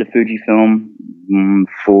Canon to Fujifilm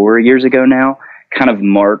 4 years ago now, kind of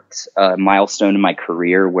marked a milestone in my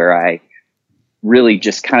career where I really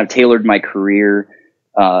just kind of tailored my career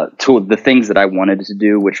to the things that I wanted to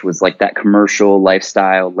do, which was like that commercial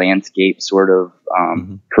lifestyle landscape sort of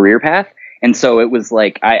mm-hmm. career path. And so it was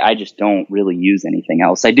like, I just don't really use anything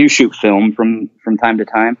else. I do shoot film from time to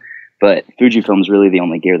time, but Fujifilm is really the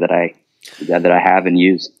only gear that I have and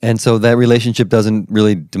use. And so that relationship doesn't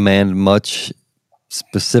really demand much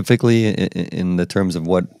specifically in the terms of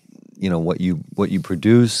what you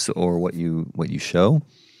produce or what you show.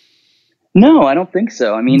 No, I don't think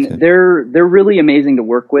so. I mean, okay. They're really amazing to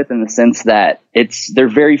work with in the sense that there are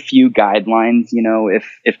very few guidelines.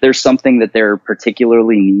 If there's something that they're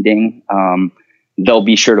particularly needing, they'll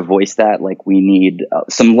be sure to voice that. Like we need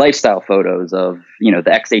some lifestyle photos of, the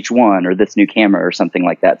XH1 or this new camera or something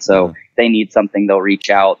like that. So if they need something, they'll reach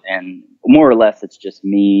out, and more or less it's just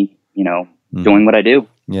me, doing what I do.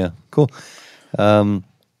 Yeah. Cool.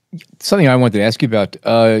 Something I wanted to ask you about,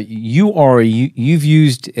 you've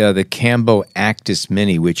used the Cambo Actus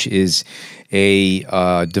Mini, which is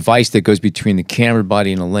a device that goes between the camera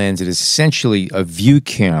body and the lens. It is essentially a view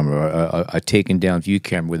camera, a taken down view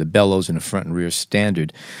camera with a bellows and a front and rear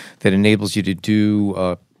standard that enables you to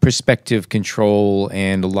do perspective control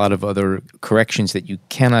and a lot of other corrections that you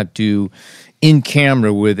cannot do in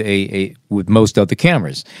camera with most other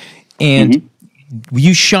cameras. And Mm-hmm.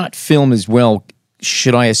 you shot film as well.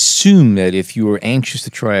 Should I assume that if you were anxious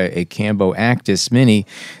to try a Cambo Actus Mini,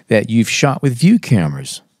 that you've shot with view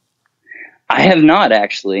cameras? I have not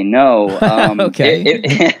actually. No. Okay.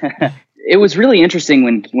 It was really interesting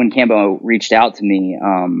when Cambo reached out to me.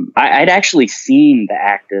 I'd actually seen the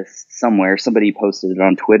Actus somewhere. Somebody posted it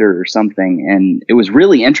on Twitter or something, and it was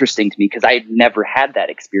really interesting to me because I had never had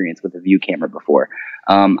that experience with a view camera before.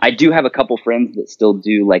 I do have a couple friends that still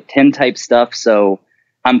do like 10 type stuff, so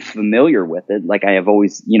I'm familiar with it. Like I have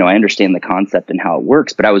always, I understand the concept and how it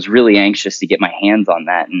works, but I was really anxious to get my hands on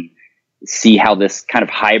that and see how this kind of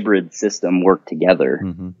hybrid system worked together.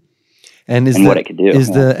 Mm-hmm. And what it could do. Is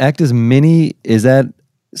the Actus Mini, is that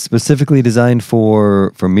specifically designed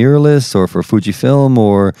for mirrorless or for Fujifilm,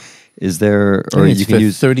 or is there, or you can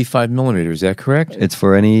use 35 millimeter? Is that correct? It's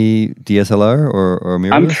for any DSLR or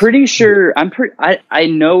mirrorless? I'm pretty sure. I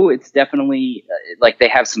know it's definitely like they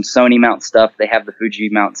have some Sony mount stuff. They have the Fuji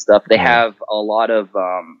mount stuff. They have a lot of.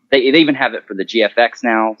 They even have it for the GFX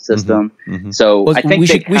now system. Mm-hmm. So well, I think we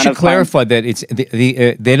should clarify that it's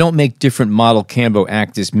they don't make different model Cambo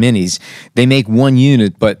Actus Minis. They make one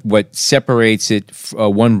unit, but what separates it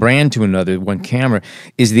one brand to another, one camera,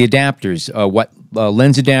 is the adapters. What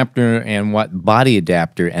lens adapter and what body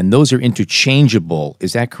adapter, and those are interchangeable.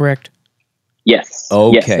 Is that correct? Yes.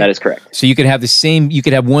 Okay. Yes, that is correct. So you could have you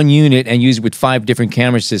could have one unit and use it with 5 different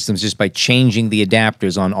camera systems just by changing the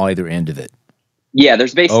adapters on either end of it. Yeah,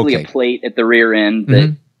 there's basically a plate at the rear end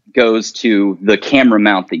that goes to the camera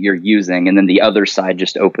mount that you're using, and then the other side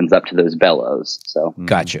just opens up to those bellows. So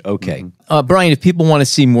Gotcha. Okay. Brian, if people want to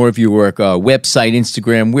see more of your work, website,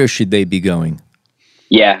 Instagram, where should they be going?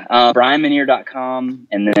 Yeah, BrianManier.com,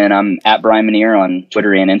 and then I'm at Brian Manier on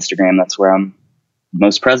Twitter and Instagram. That's where I'm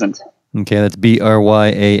most present. Okay, that's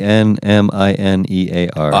BRYANMINEAR.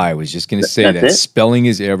 I was just going to say that. it. Spelling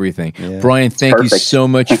is everything. Yeah. Brian, thank you Perfect. so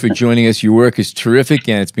much for joining us. Your work is terrific,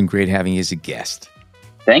 and it's been great having you as a guest.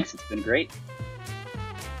 Thanks. It's been great.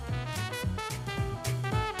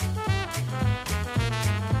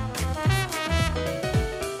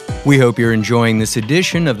 We hope you're enjoying this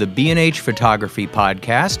edition of the B&H Photography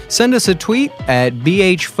Podcast. Send us a tweet at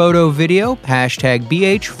BHPhotoVideo, hashtag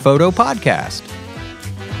BHPhotoPodcast.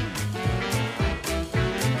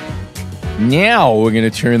 Now we're going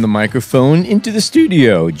to turn the microphone into the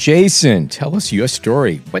studio. Jason, tell us your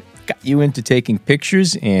story. What got you into taking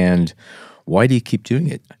pictures, and why do you keep doing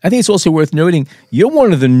it? I think it's also worth noting you're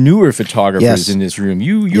one of the newer photographers Yes. in this room.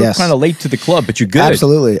 You're Yes. kind of late to the club, but you're good.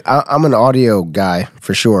 Absolutely. I'm an audio guy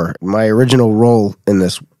for sure. My original role in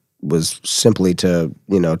this was simply to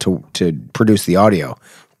produce the audio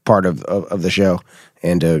part of the show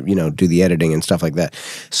and to, do the editing and stuff like that.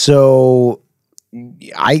 So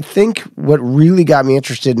I think what really got me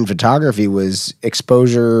interested in photography was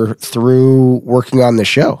exposure through working on the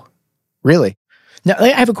show. Really. Now, I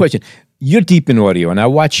have a question. You're deep in audio, and I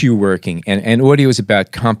watch you working, and audio is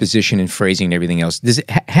about composition and phrasing and everything else.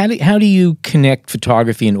 How do you connect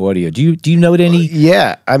photography and audio? Do you note any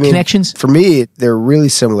Yeah, I mean, connections? For me, they're really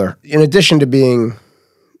similar. In addition to being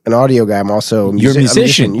an audio guy, I'm also You're a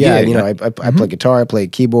musician. Yeah, Yeah. I play guitar, I play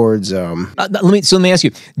keyboards. Let me ask you: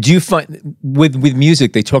 do you find with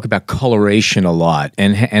music they talk about coloration a lot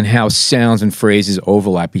and how sounds and phrases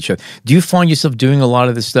overlap each other? Do you find yourself doing a lot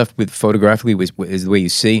of this stuff with photographically? Is the way you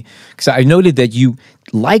see? Because I noted that you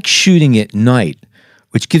like shooting at night,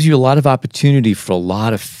 which gives you a lot of opportunity for a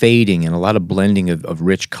lot of fading and a lot of blending of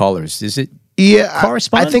rich colors. Is it? Yeah,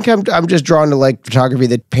 Correspond? I think I'm just drawn to like photography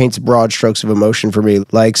that paints broad strokes of emotion for me,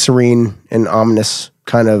 like serene and ominous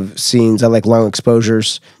kind of scenes. I like long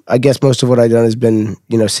exposures. I guess most of what I've done has been,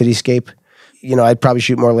 cityscape. I'd probably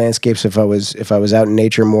shoot more landscapes if I was out in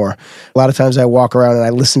nature more. A lot of times I walk around and I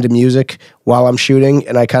listen to music while I'm shooting,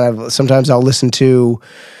 and sometimes I'll listen to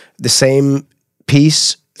the same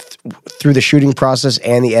piece through the shooting process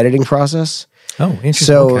and the editing process. Oh,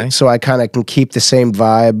 interesting. So I kind of can keep the same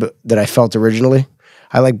vibe that I felt originally.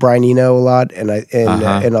 I like Brian Eno a lot, and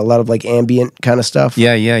a lot of like ambient kind of stuff.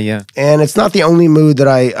 Yeah. And it's not the only mood that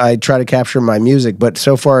I try to capture in my music, but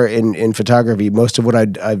so far in photography, most of what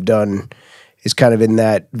I've done is kind of in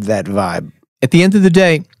that vibe. At the end of the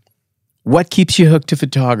day, what keeps you hooked to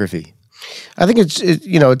photography? I think it's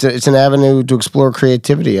an avenue to explore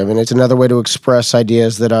creativity. I mean, it's another way to express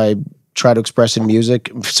ideas that I try to express in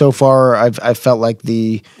music. So far, I've felt like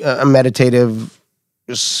a meditative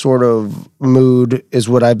sort of mood is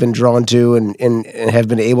what I've been drawn to and have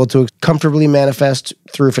been able to comfortably manifest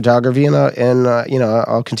through photography, and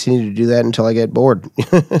I'll continue to do that until I get bored.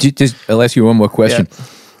 I'll ask you one more question. Yeah.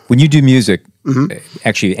 When you do music,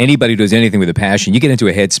 actually anybody who does anything with a passion, you get into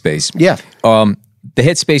a headspace. Yeah. The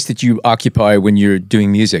headspace that you occupy when you're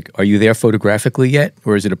doing music, are you there photographically yet,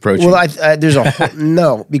 or is it approaching? Well, there's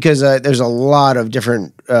no, because there's a lot of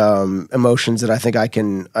different emotions that I think I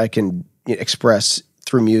can express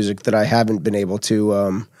through music that I haven't been able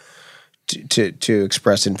to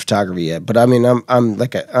express in photography yet. But I mean,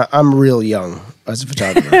 I'm real young as a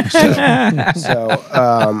photographer, so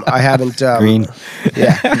I haven't Green.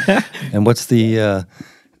 Yeah. And what's the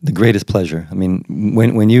greatest pleasure? I mean,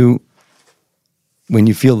 when you When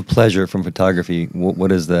you feel the pleasure from photography,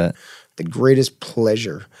 what is that? The greatest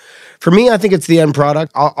pleasure. For me, I think it's the end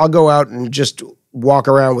product. I'll go out and just walk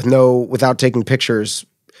around without taking pictures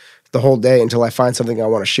the whole day until I find something I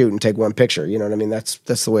want to shoot and take one picture. You know what I mean? That's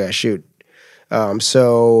the way I shoot.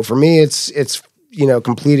 So for me, it's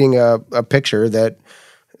completing a picture that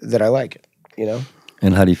I like.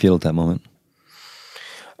 And how do you feel at that moment?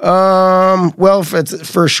 Well,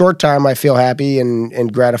 for a short time, I feel happy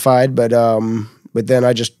and gratified, but then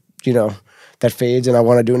I just that fades, and I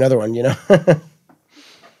want to do another one.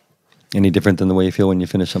 Any different than the way you feel when you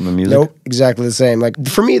finish something in music? Nope, exactly the same. Like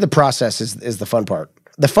for me, the process is the fun part.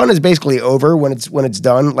 The fun is basically over when it's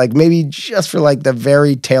done. Like maybe just for like the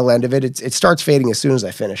very tail end of it, it starts fading as soon as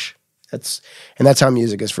I finish. That's how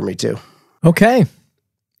music is for me too. Okay,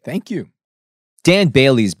 thank you. Dan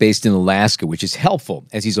Bailey is based in Alaska, which is helpful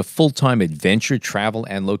as he's a full-time adventure, travel,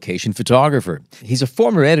 and location photographer. He's a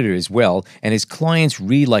former editor as well, and his clients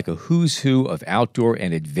read like a who's who of outdoor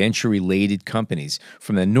and adventure-related companies,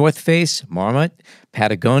 from the North Face, Marmot,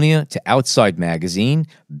 Patagonia, to Outside Magazine,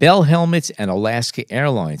 Bell Helmets, and Alaska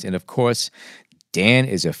Airlines. And of course, Dan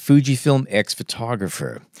is a Fujifilm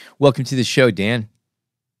ex-photographer. Welcome to the show, Dan.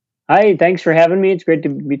 Hi, thanks for having me. It's great to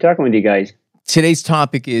be talking with you guys. Today's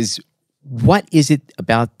topic is, what is it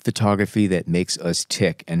about photography that makes us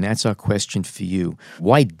tick? And that's our question for you.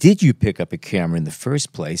 Why did you pick up a camera in the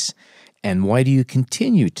first place? And why do you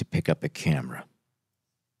continue to pick up a camera?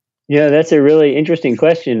 Yeah, that's a really interesting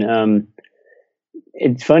question.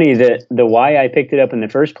 It's funny that the why I picked it up in the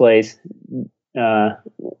first place,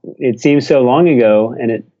 it seems so long ago,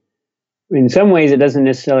 and in some ways it doesn't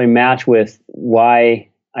necessarily match with why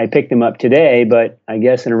I picked them up today, but I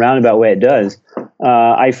guess in a roundabout way it does.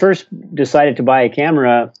 I first decided to buy a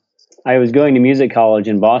camera. I was going to music college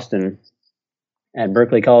in Boston at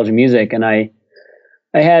Berklee College of Music, and I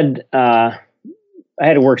had a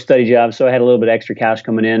work-study job, so I had a little bit of extra cash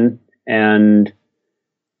coming in, and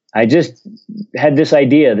I just had this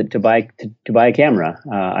idea that to buy a camera.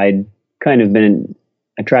 I'd kind of been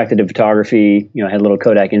attracted to photography. I had little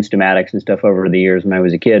Kodak Instamatics and stuff over the years when I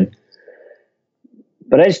was a kid.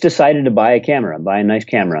 But I just decided to buy a nice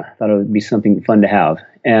camera. I thought it would be something fun to have.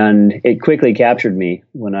 And it quickly captured me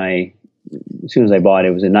as soon as I bought it.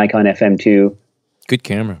 It was a Nikon FM2. Good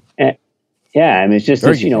camera. And, yeah, I mean, it's just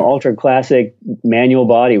this, ultra classic manual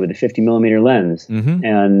body with a 50 millimeter lens. Mm-hmm.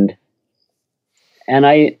 And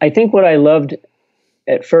I think what I loved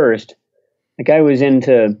at first, like I was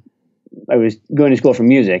going to school for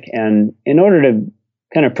music. And in order to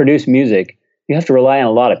kind of produce music, you have to rely on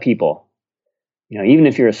a lot of people. Even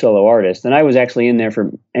if you're a solo artist, and I was actually in there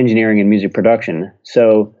for engineering and music production.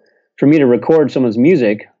 So for me to record someone's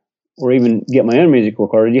music or even get my own music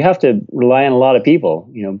recorded, you have to rely on a lot of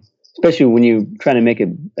people, especially when you're trying to make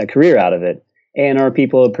a career out of it. A&R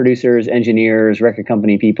people, producers, engineers, record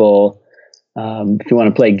company people. If you want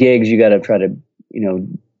to play gigs, you got to try to,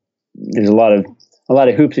 there's a lot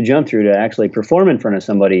of hoops to jump through to actually perform in front of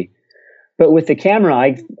somebody. But with the camera,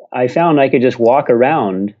 I found I could just walk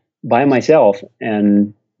around by myself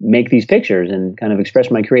and make these pictures and kind of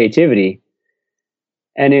express my creativity.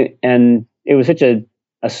 And it was such a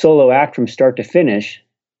solo act from start to finish,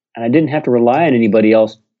 and I didn't have to rely on anybody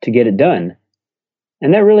else to get it done.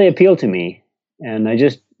 And that really appealed to me. And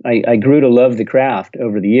I grew to love the craft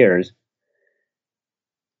over the years.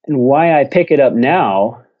 And why I pick it up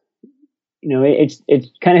now, it's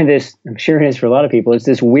kind of this, I'm sure it is for a lot of people, it's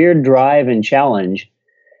this weird drive and challenge.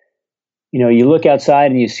 You look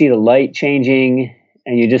outside and you see the light changing,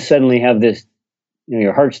 and you just suddenly have this,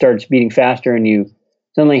 your heart starts beating faster, and you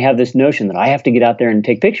suddenly have this notion that I have to get out there and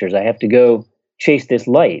take pictures. I have to go chase this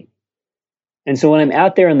light. And so when I'm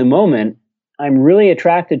out there in the moment, I'm really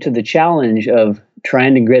attracted to the challenge of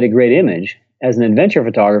trying to get a great image. As an adventure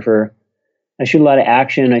photographer, I shoot a lot of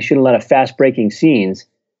action. I shoot a lot of fast breaking scenes.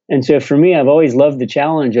 And so for me, I've always loved the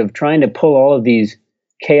challenge of trying to pull all of these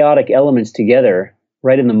chaotic elements together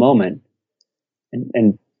right in the moment.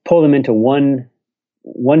 And pull them into one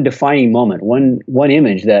defining moment, one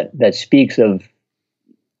image that speaks of,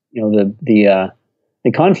 the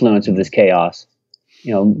confluence of this chaos,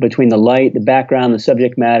 between the light, the background, the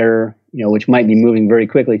subject matter, which might be moving very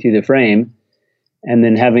quickly through the frame, and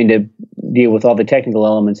then having to deal with all the technical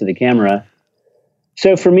elements of the camera.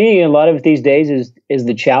 So for me, a lot of it these days is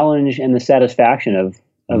the challenge and the satisfaction of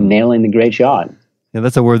nailing the great shot. Yeah,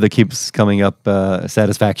 that's a word that keeps coming up.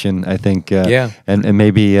 Satisfaction, I think. Yeah, and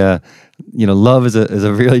maybe love is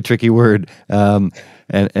a really tricky word,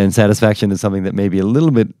 and satisfaction is something that may be a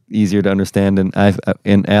little bit easier to understand.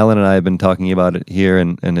 And Alan and I have been talking about it here,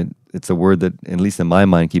 and it's a word that, at least in my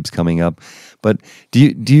mind, keeps coming up. But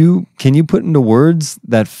can you put into words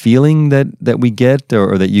that feeling that we get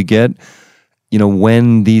or that you get,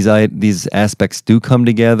 when these aspects do come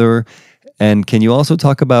together? And can you also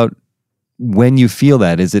talk about when you feel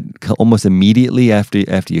that? Is it almost immediately after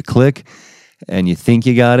you click and you think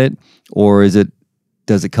you got it, or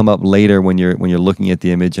does it come up later when you're looking at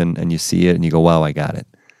the image and you see it and you go, wow, I got it?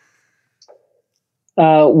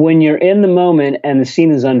 When you're in the moment and the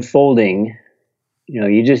scene is unfolding,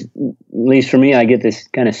 you just, at least for me, I get this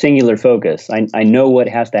kind of singular focus. I know what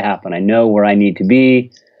has to happen. I know where I need to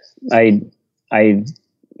be. I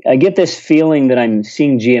get this feeling that I'm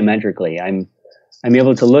seeing geometrically. I'm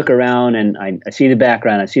able to look around and I see the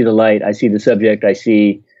background, I see the light, I see the subject, I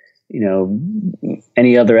see,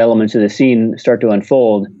 any other elements of the scene start to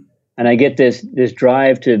unfold. And I get this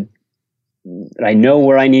drive I know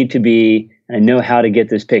where I need to be, and I know how to get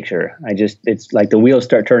this picture. It's like the wheels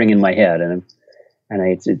start turning in my head, and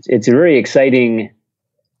it's a very exciting,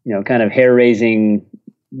 kind of hair-raising,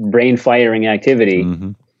 brain-firing activity.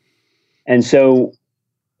 Mm-hmm. And so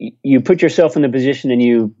you put yourself in the position and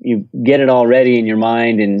you get it all ready in your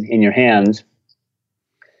mind and in your hands.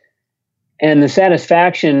 And the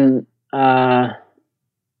satisfaction,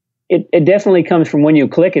 it definitely comes from when you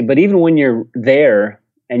click it, but even when you're there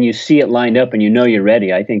and you see it lined up and you're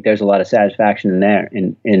ready, I think there's a lot of satisfaction in there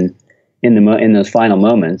in those final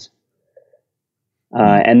moments.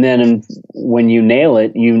 And then when you nail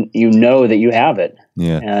it, you know that you have it.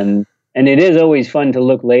 Yeah. And it is always fun to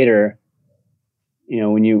look later,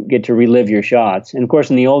 when you get to relive your shots. And of course,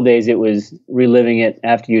 in the old days, it was reliving it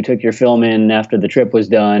after you took your film in, after the trip was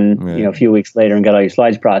done, right, a few weeks later, and got all your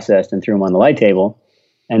slides processed and threw them on the light table.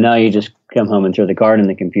 And now you just come home and throw the card in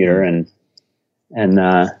the computer.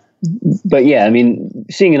 But yeah, I mean,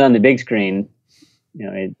 seeing it on the big screen,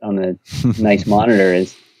 on the nice monitor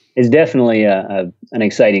is definitely an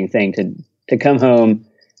exciting thing to come home.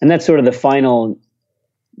 And that's sort of the final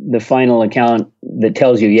account that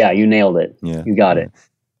tells you, yeah, you nailed it. Yeah. You got it.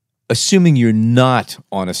 Assuming you're not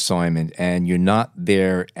on assignment and you're not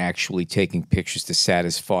there actually taking pictures to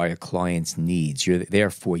satisfy a client's needs, you're there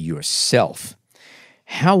for yourself.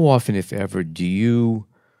 How often, if ever, do you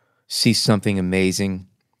see something amazing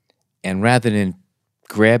and rather than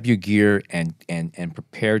grab your gear and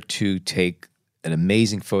prepare to take an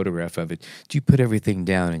amazing photograph of it, do you put everything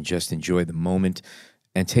down and just enjoy the moment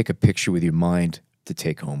and take a picture with your mind to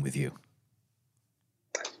take home with you?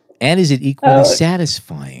 And is it equally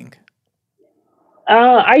satisfying?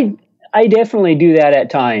 I definitely do that at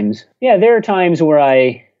times. Yeah, there are times where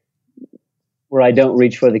I don't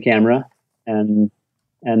reach for the camera and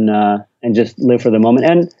just live for the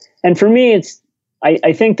moment. And for me,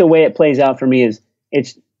 I think the way it plays out for me is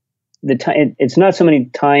it's not so many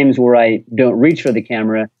times where I don't reach for the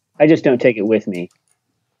camera. I just don't take it with me.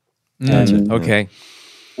 Gotcha. Okay.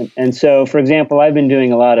 And so, for example, I've been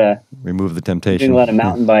doing a lot of remove the temptation. Doing a lot of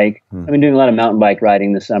mountain bike. I've been doing a lot of mountain bike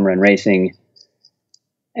riding this summer and racing.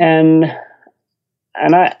 And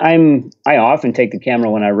I often take the camera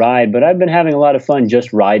when I ride, but I've been having a lot of fun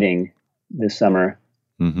just riding this summer.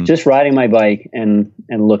 Mm-hmm. Just riding my bike and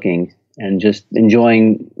looking and just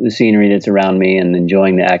enjoying the scenery that's around me and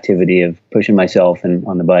enjoying the activity of pushing myself and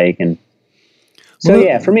on the bike. And so,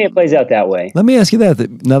 yeah, for me, it plays out that way. Let me ask you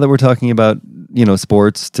that now that we're talking about,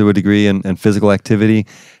 sports to a degree and physical activity,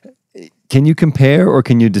 can you compare or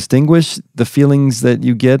can you distinguish the feelings that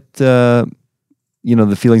you get, the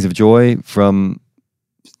feelings of joy from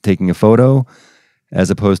taking a photo as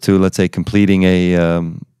opposed to, let's say, completing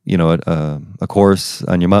a course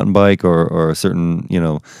on your mountain bike or a certain,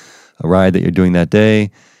 a ride that you're doing that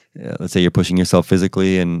day? Let's say you're pushing yourself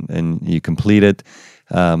physically and you complete it.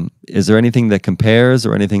 Is there anything that compares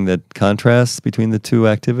or anything that contrasts between the two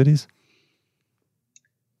activities?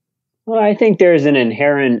 Well, I think there's an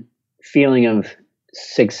inherent feeling of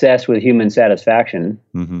success with human satisfaction.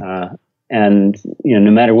 Mm-hmm. And,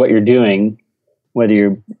 no matter what you're doing, whether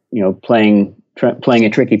you're, playing a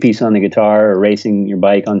tricky piece on the guitar or racing your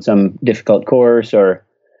bike on some difficult course or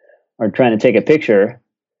trying to take a picture,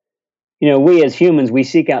 we as humans, we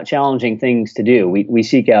seek out challenging things to do. We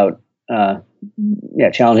seek out,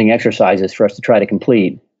 challenging exercises for us to try to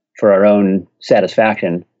complete for our own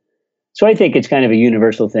satisfaction. So I think it's kind of a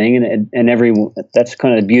universal thing, and that's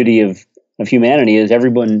kind of the beauty of humanity is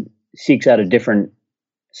everyone seeks out a different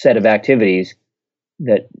set of activities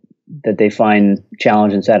that they find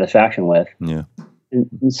challenge and satisfaction with. Yeah.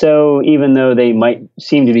 And so even though they might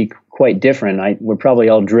seem to be quite different, we're probably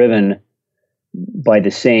all driven by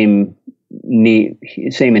the same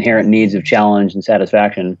inherent needs of challenge and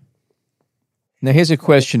satisfaction. Now, here's a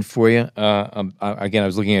question for you. Again, I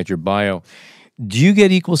was looking at your bio. Do you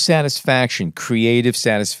get equal satisfaction, creative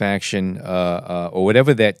satisfaction, or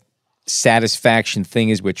whatever that satisfaction thing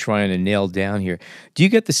is we're trying to nail down here? Do you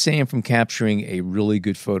get the same from capturing a really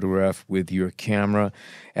good photograph with your camera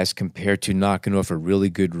as compared to knocking off a really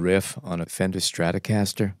good riff on a Fender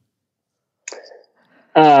Stratocaster?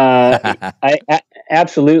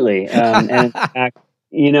 Absolutely. And in fact,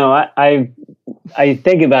 I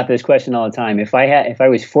think about this question all the time. If I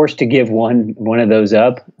was forced to give one of those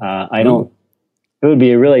up, it would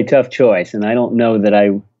be a really tough choice, and I don't know that I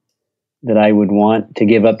would want to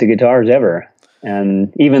give up the guitars ever.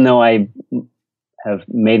 And even though I have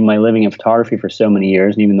made my living in photography for so many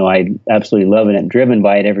years, and even though I absolutely love it and driven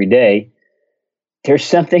by it every day, there's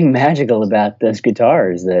something magical about those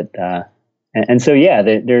guitars that, and so yeah,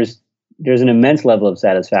 there's an immense level of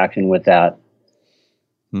satisfaction with that.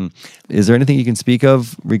 Is there anything you can speak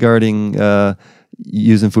of regarding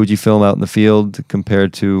using Fujifilm out in the field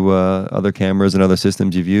compared to other cameras and other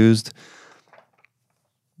systems you've used?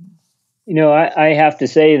 I have to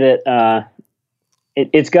say that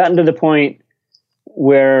it's gotten to the point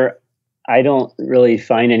where I don't really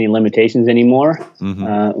find any limitations anymore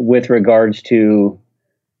with regards to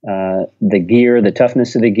the gear, the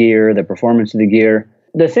toughness of the gear, the performance of the gear.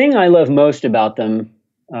 The thing I love most about them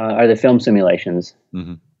are the film simulations.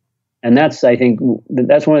 Mm-hmm. And I think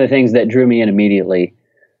that's one of the things that drew me in immediately.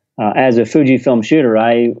 As a Fujifilm shooter,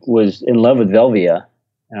 I was in love with Velvia.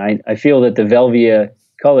 And I feel that the Velvia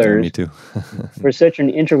colors me too. were such an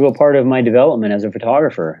integral part of my development as a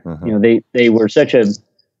photographer. They were such a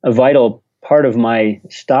vital part of my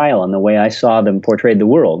style and the way I saw them portrayed the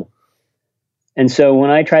world. And so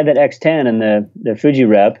when I tried that X10 and the Fuji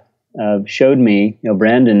rep showed me,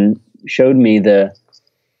 Brandon showed me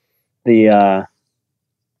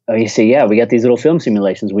you say, yeah, we got these little film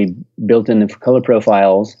simulations we built in the color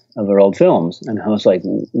profiles of our old films. And I was like,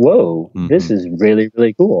 whoa, this is really,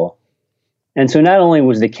 really cool. And so not only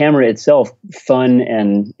was the camera itself fun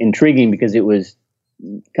and intriguing because it was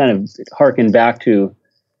kind of harkened back to,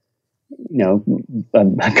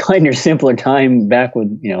 a kinder, simpler time back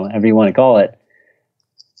with, however you want to call it,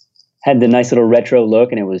 had the nice little retro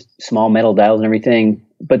look and it was small metal dials and everything.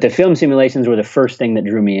 But the film simulations were the first thing that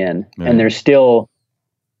drew me in. Right. And they're still,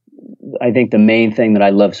 I think the main thing that I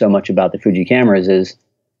love so much about the Fuji cameras is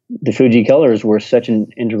the Fuji colors were such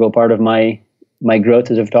an integral part of my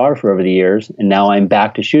growth as a photographer over the years. And now I'm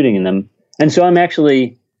back to shooting in them. And so I'm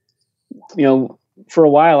actually, for a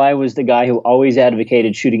while I was the guy who always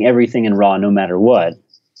advocated shooting everything in RAW no matter what.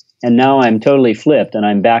 And now I'm totally flipped and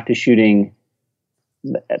I'm back to shooting.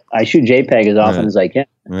 I shoot JPEG as often as I can.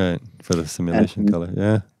 Right. For the simulation color.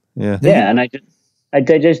 Yeah. Yeah. Yeah. And I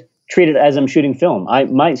just treat it as I'm shooting film.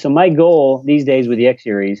 So my goal these days with the X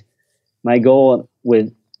series, my goal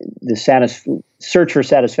with the search for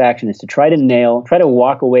satisfaction is to try to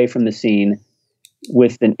walk away from the scene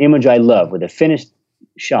with an image I love, with a finished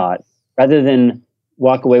shot, rather than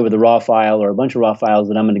walk away with a raw file or a bunch of raw files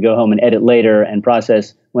that I'm going to go home and edit later and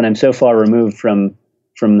process when I'm so far removed from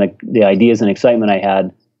the ideas and excitement I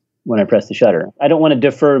had when I pressed the shutter. I don't want to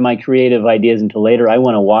defer my creative ideas until later. I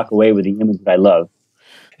want to walk away with the image that I love.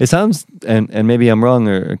 It sounds, and maybe I'm wrong,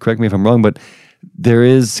 or correct me if I'm wrong, but there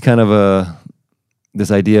is kind of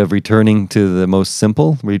this idea of returning to the most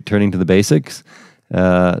simple, returning to the basics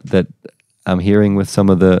that I'm hearing with some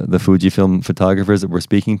of the Fujifilm photographers that we're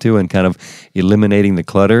speaking to, and kind of eliminating the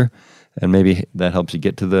clutter, and maybe that helps you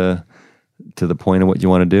get to the point of what you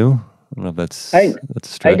want to do. I don't know if that's a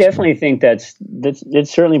stretch. I definitely think that's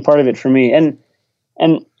certainly part of it for me, and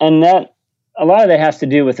that a lot of that has to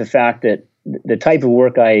do with the fact that the type of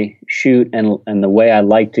work I shoot and the way I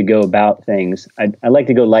like to go about things, I like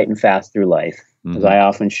to go light and fast through life, because I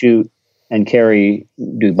often shoot and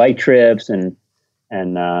do bike trips and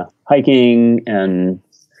hiking and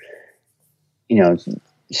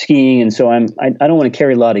skiing, and so I don't want to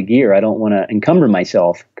carry a lot of gear. I don't want to encumber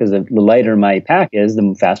myself, because the lighter my pack is,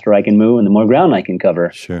 the faster I can move and the more ground I can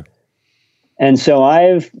cover. Sure. And so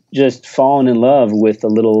I've just fallen in love with the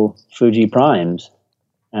little Fuji primes,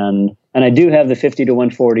 and I do have the 50 to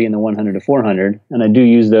 140 and the 100 to 400, and I do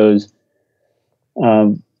use those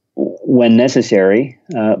when necessary.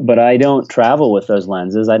 But I don't travel with those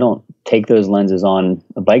lenses. I don't take those lenses on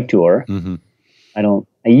a bike tour. Mm-hmm.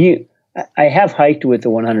 I have hiked with the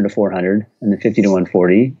 100 to 400 and the 50 to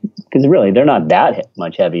 140, because really they're not that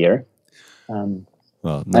much heavier.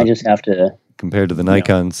 I just have to, compared to the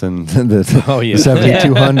Nikons and the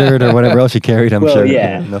 7200 or whatever else you carried, I'm sure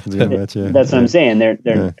nothing's going to match. Yeah. That's what I'm saying.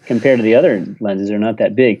 They're compared to the other lenses, they're not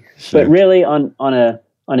that big. Sure. But really, on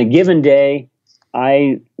a given day,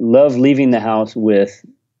 I love leaving the house with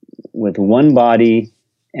one body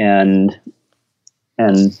and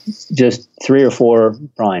just 3 or 4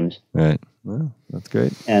 primes. Right. Well, that's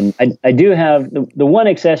great. And I do have the one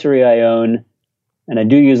accessory I own, and I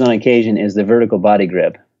do use on occasion, is the vertical body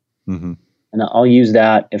grip. Mm-hmm. And I'll use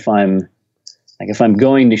that if I'm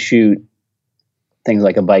going to shoot things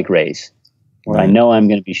like a bike race, where I know I'm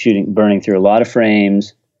going to be burning through a lot of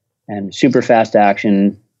frames and super fast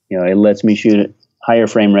action. You know, it lets me shoot at higher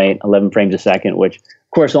frame rate, 11 frames a second, which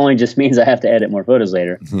of course only just means I have to edit more photos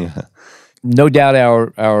later. Yeah. No doubt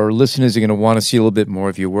our listeners are going to want to see a little bit more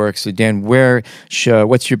of your work. So Dan, what's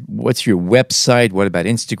your website? What about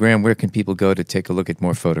Instagram? Where can people go to take a look at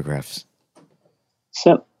more photographs?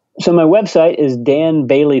 So my website is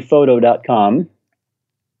danbaileyphoto.com,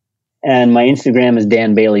 and my Instagram is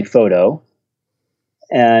danbaileyphoto.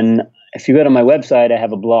 And if you go to my website, I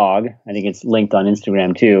have a blog. I think it's linked on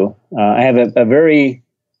Instagram too. I have a very,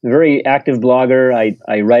 very active blogger.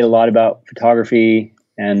 I write a lot about photography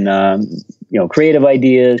and creative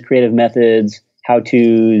ideas, creative methods,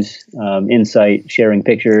 how-tos, insight, sharing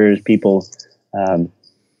pictures, people,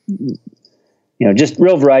 just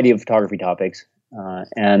real variety of photography topics.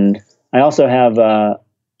 And I also have a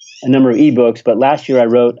number of ebooks, but last year I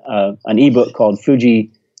wrote an ebook called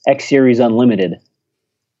Fuji X Series Unlimited.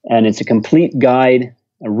 And it's a complete guide,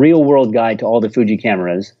 a real-world guide to all the Fuji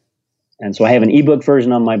cameras. And so I have an ebook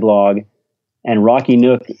version on my blog, and Rocky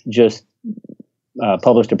Nook just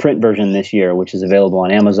published a print version this year, which is available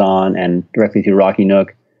on Amazon and directly through Rocky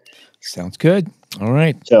Nook. Sounds good. All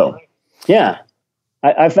right. So, yeah,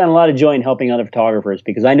 I found a lot of joy in helping other photographers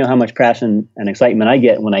because I know how much passion and excitement I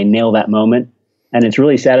get when I nail that moment. And it's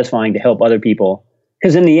really satisfying to help other people.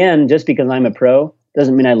 Because in the end, just because I'm a pro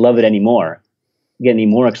doesn't mean I love it anymore. I get any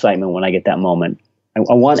more excitement when I get that moment. I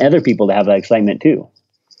want other people to have that excitement too.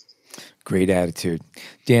 Great attitude.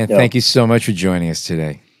 Dan, thank you so much for joining us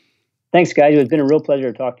today. Thanks, guys. It's been a real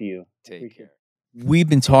pleasure to talk to you. Take care. We've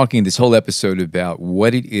been talking this whole episode about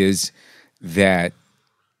what it is that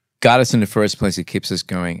got us in the first place, that keeps us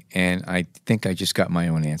going, and I think I just got my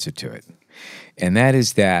own answer to it. And that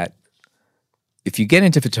is that if you get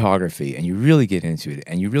into photography and you really get into it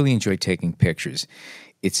and you really enjoy taking pictures,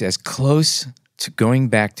 it's as close to going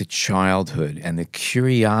back to childhood and the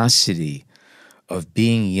curiosity of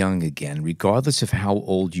being young again, regardless of how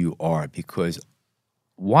old you are, because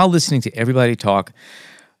while listening to everybody talk,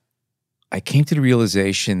 I came to the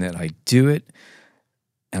realization that I do it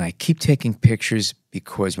and I keep taking pictures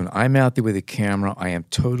because when I'm out there with a camera, I am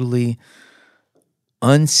totally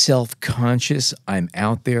unself-conscious. I'm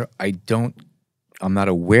out there. I'm not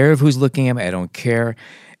aware of who's looking at me. I don't care.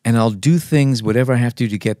 And I'll do things, whatever I have to do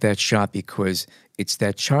to get that shot, because it's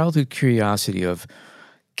that childhood curiosity of,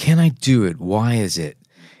 can I do it? Why is it?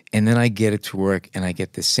 And then I get it to work and I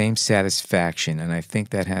get the same satisfaction. And I think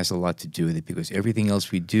that has a lot to do with it, because everything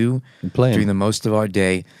else we do during the most of our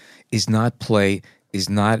day is not play, is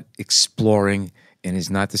not exploring, and is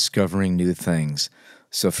not discovering new things.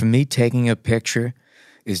 So for me, taking a picture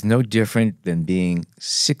is no different than being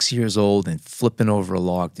 6 years old and flipping over a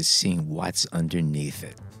log to seeing what's underneath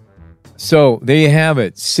it. So there you have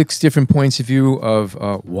it, 6 different points of view of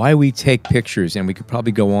why we take pictures, and we could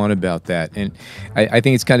probably go on about that. And I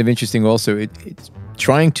think it's kind of interesting also, it's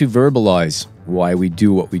trying to verbalize why we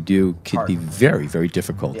do what we do can be very, very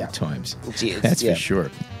difficult at times. That's for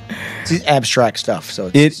sure. It's abstract stuff,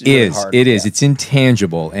 so it's really hard. It is. It's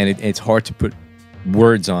intangible, and it's hard to put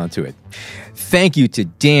words onto it. Thank you to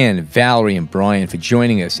Dan, Valerie, and Brian for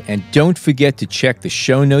joining us. And don't forget to check the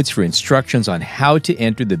show notes for instructions on how to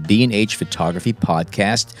enter the B&H Photography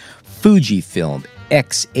Podcast Fujifilm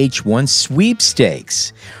X-H1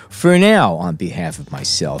 sweepstakes. For now, on behalf of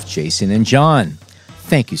myself, Jason, and John,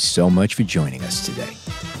 thank you so much for joining us today.